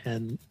excellent way to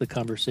end the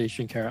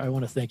conversation, Kara. I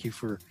want to thank you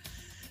for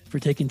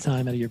taking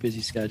time out of your busy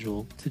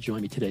schedule to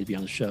join me today to be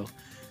on the show,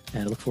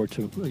 and I look forward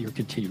to your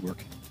continued work.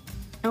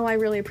 Oh, I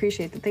really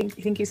appreciate it.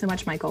 Thank you so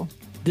much, Michael.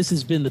 This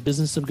has been the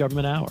Business of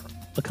Government Hour,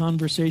 a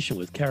conversation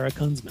with Kara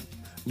Cunzeman,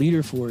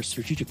 leader for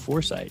Strategic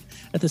Foresight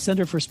at the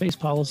Center for Space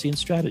Policy and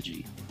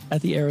Strategy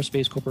at the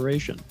Aerospace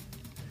Corporation.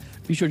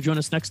 Be sure to join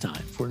us next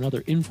time for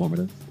another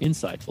informative,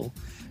 insightful,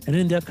 and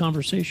in-depth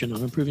conversation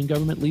on improving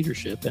government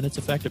leadership and its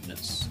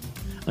effectiveness.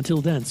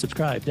 Until then,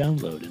 subscribe,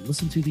 download, and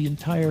listen to the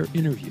entire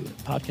interview at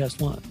Podcast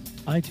One,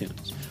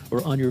 iTunes,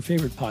 or on your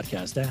favorite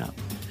podcast app.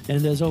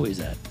 And as always,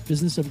 at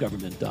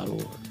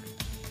businessofgovernment.org.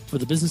 For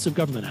the Business of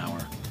Government Hour,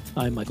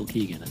 I'm Michael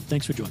Keegan, and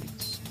thanks for joining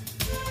us.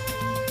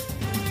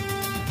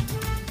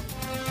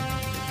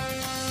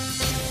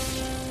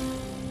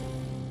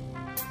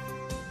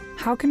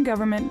 How can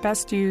government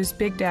best use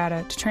big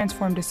data to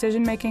transform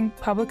decision-making,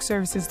 public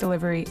services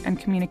delivery, and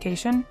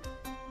communication?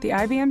 The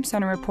IBM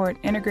Center report,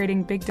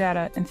 Integrating Big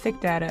Data and Thick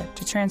Data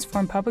to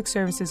Transform Public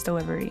Services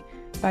Delivery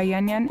by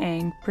Yan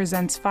Ang,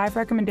 presents 5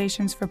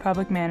 recommendations for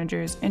public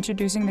managers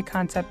introducing the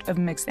concept of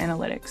mixed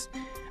analytics,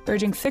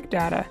 urging thick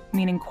data,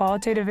 meaning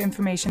qualitative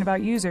information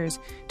about users,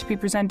 to be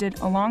presented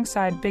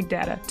alongside big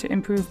data to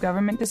improve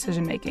government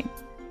decision-making.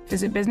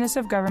 Visit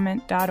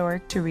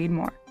businessofgovernment.org to read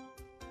more.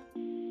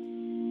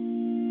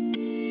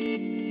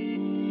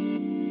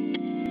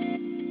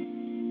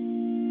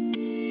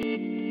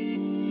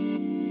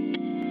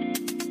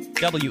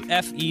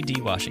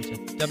 WFED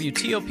Washington,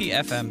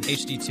 WTOP-FM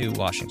HD2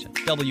 Washington,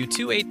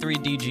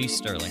 W283DG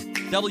Sterling,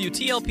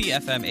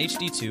 WTLP-FM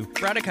HD2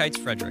 Braddock Heights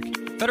Frederick.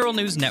 Federal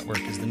News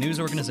Network is the news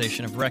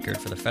organization of record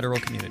for the federal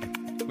community.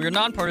 We are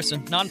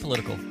nonpartisan,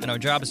 non-political, and our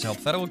job is to help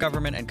federal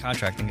government and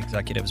contracting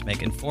executives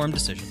make informed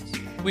decisions.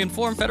 We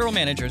inform federal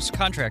managers,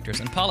 contractors,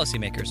 and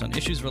policymakers on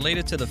issues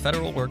related to the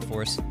federal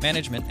workforce,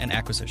 management, and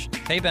acquisition,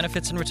 pay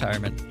benefits and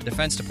retirement, the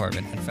Defense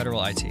Department, and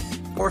federal IT.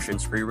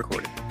 Portions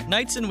pre-recorded.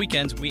 Nights and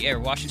weekends, we air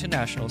Washington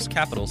Nationals,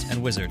 Capitals,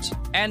 and Wizards,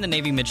 and the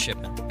Navy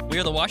Midshipmen. We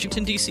are the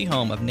Washington, D.C.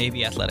 home of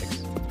Navy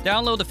athletics.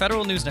 Download the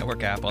Federal News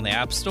Network app on the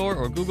App Store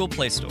or Google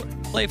Play Store.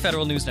 Play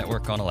Federal News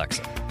Network on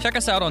Alexa. Check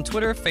us out on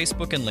Twitter,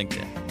 Facebook, and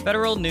LinkedIn.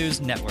 Federal News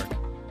Network.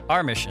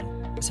 Our mission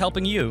is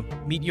helping you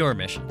meet your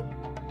mission.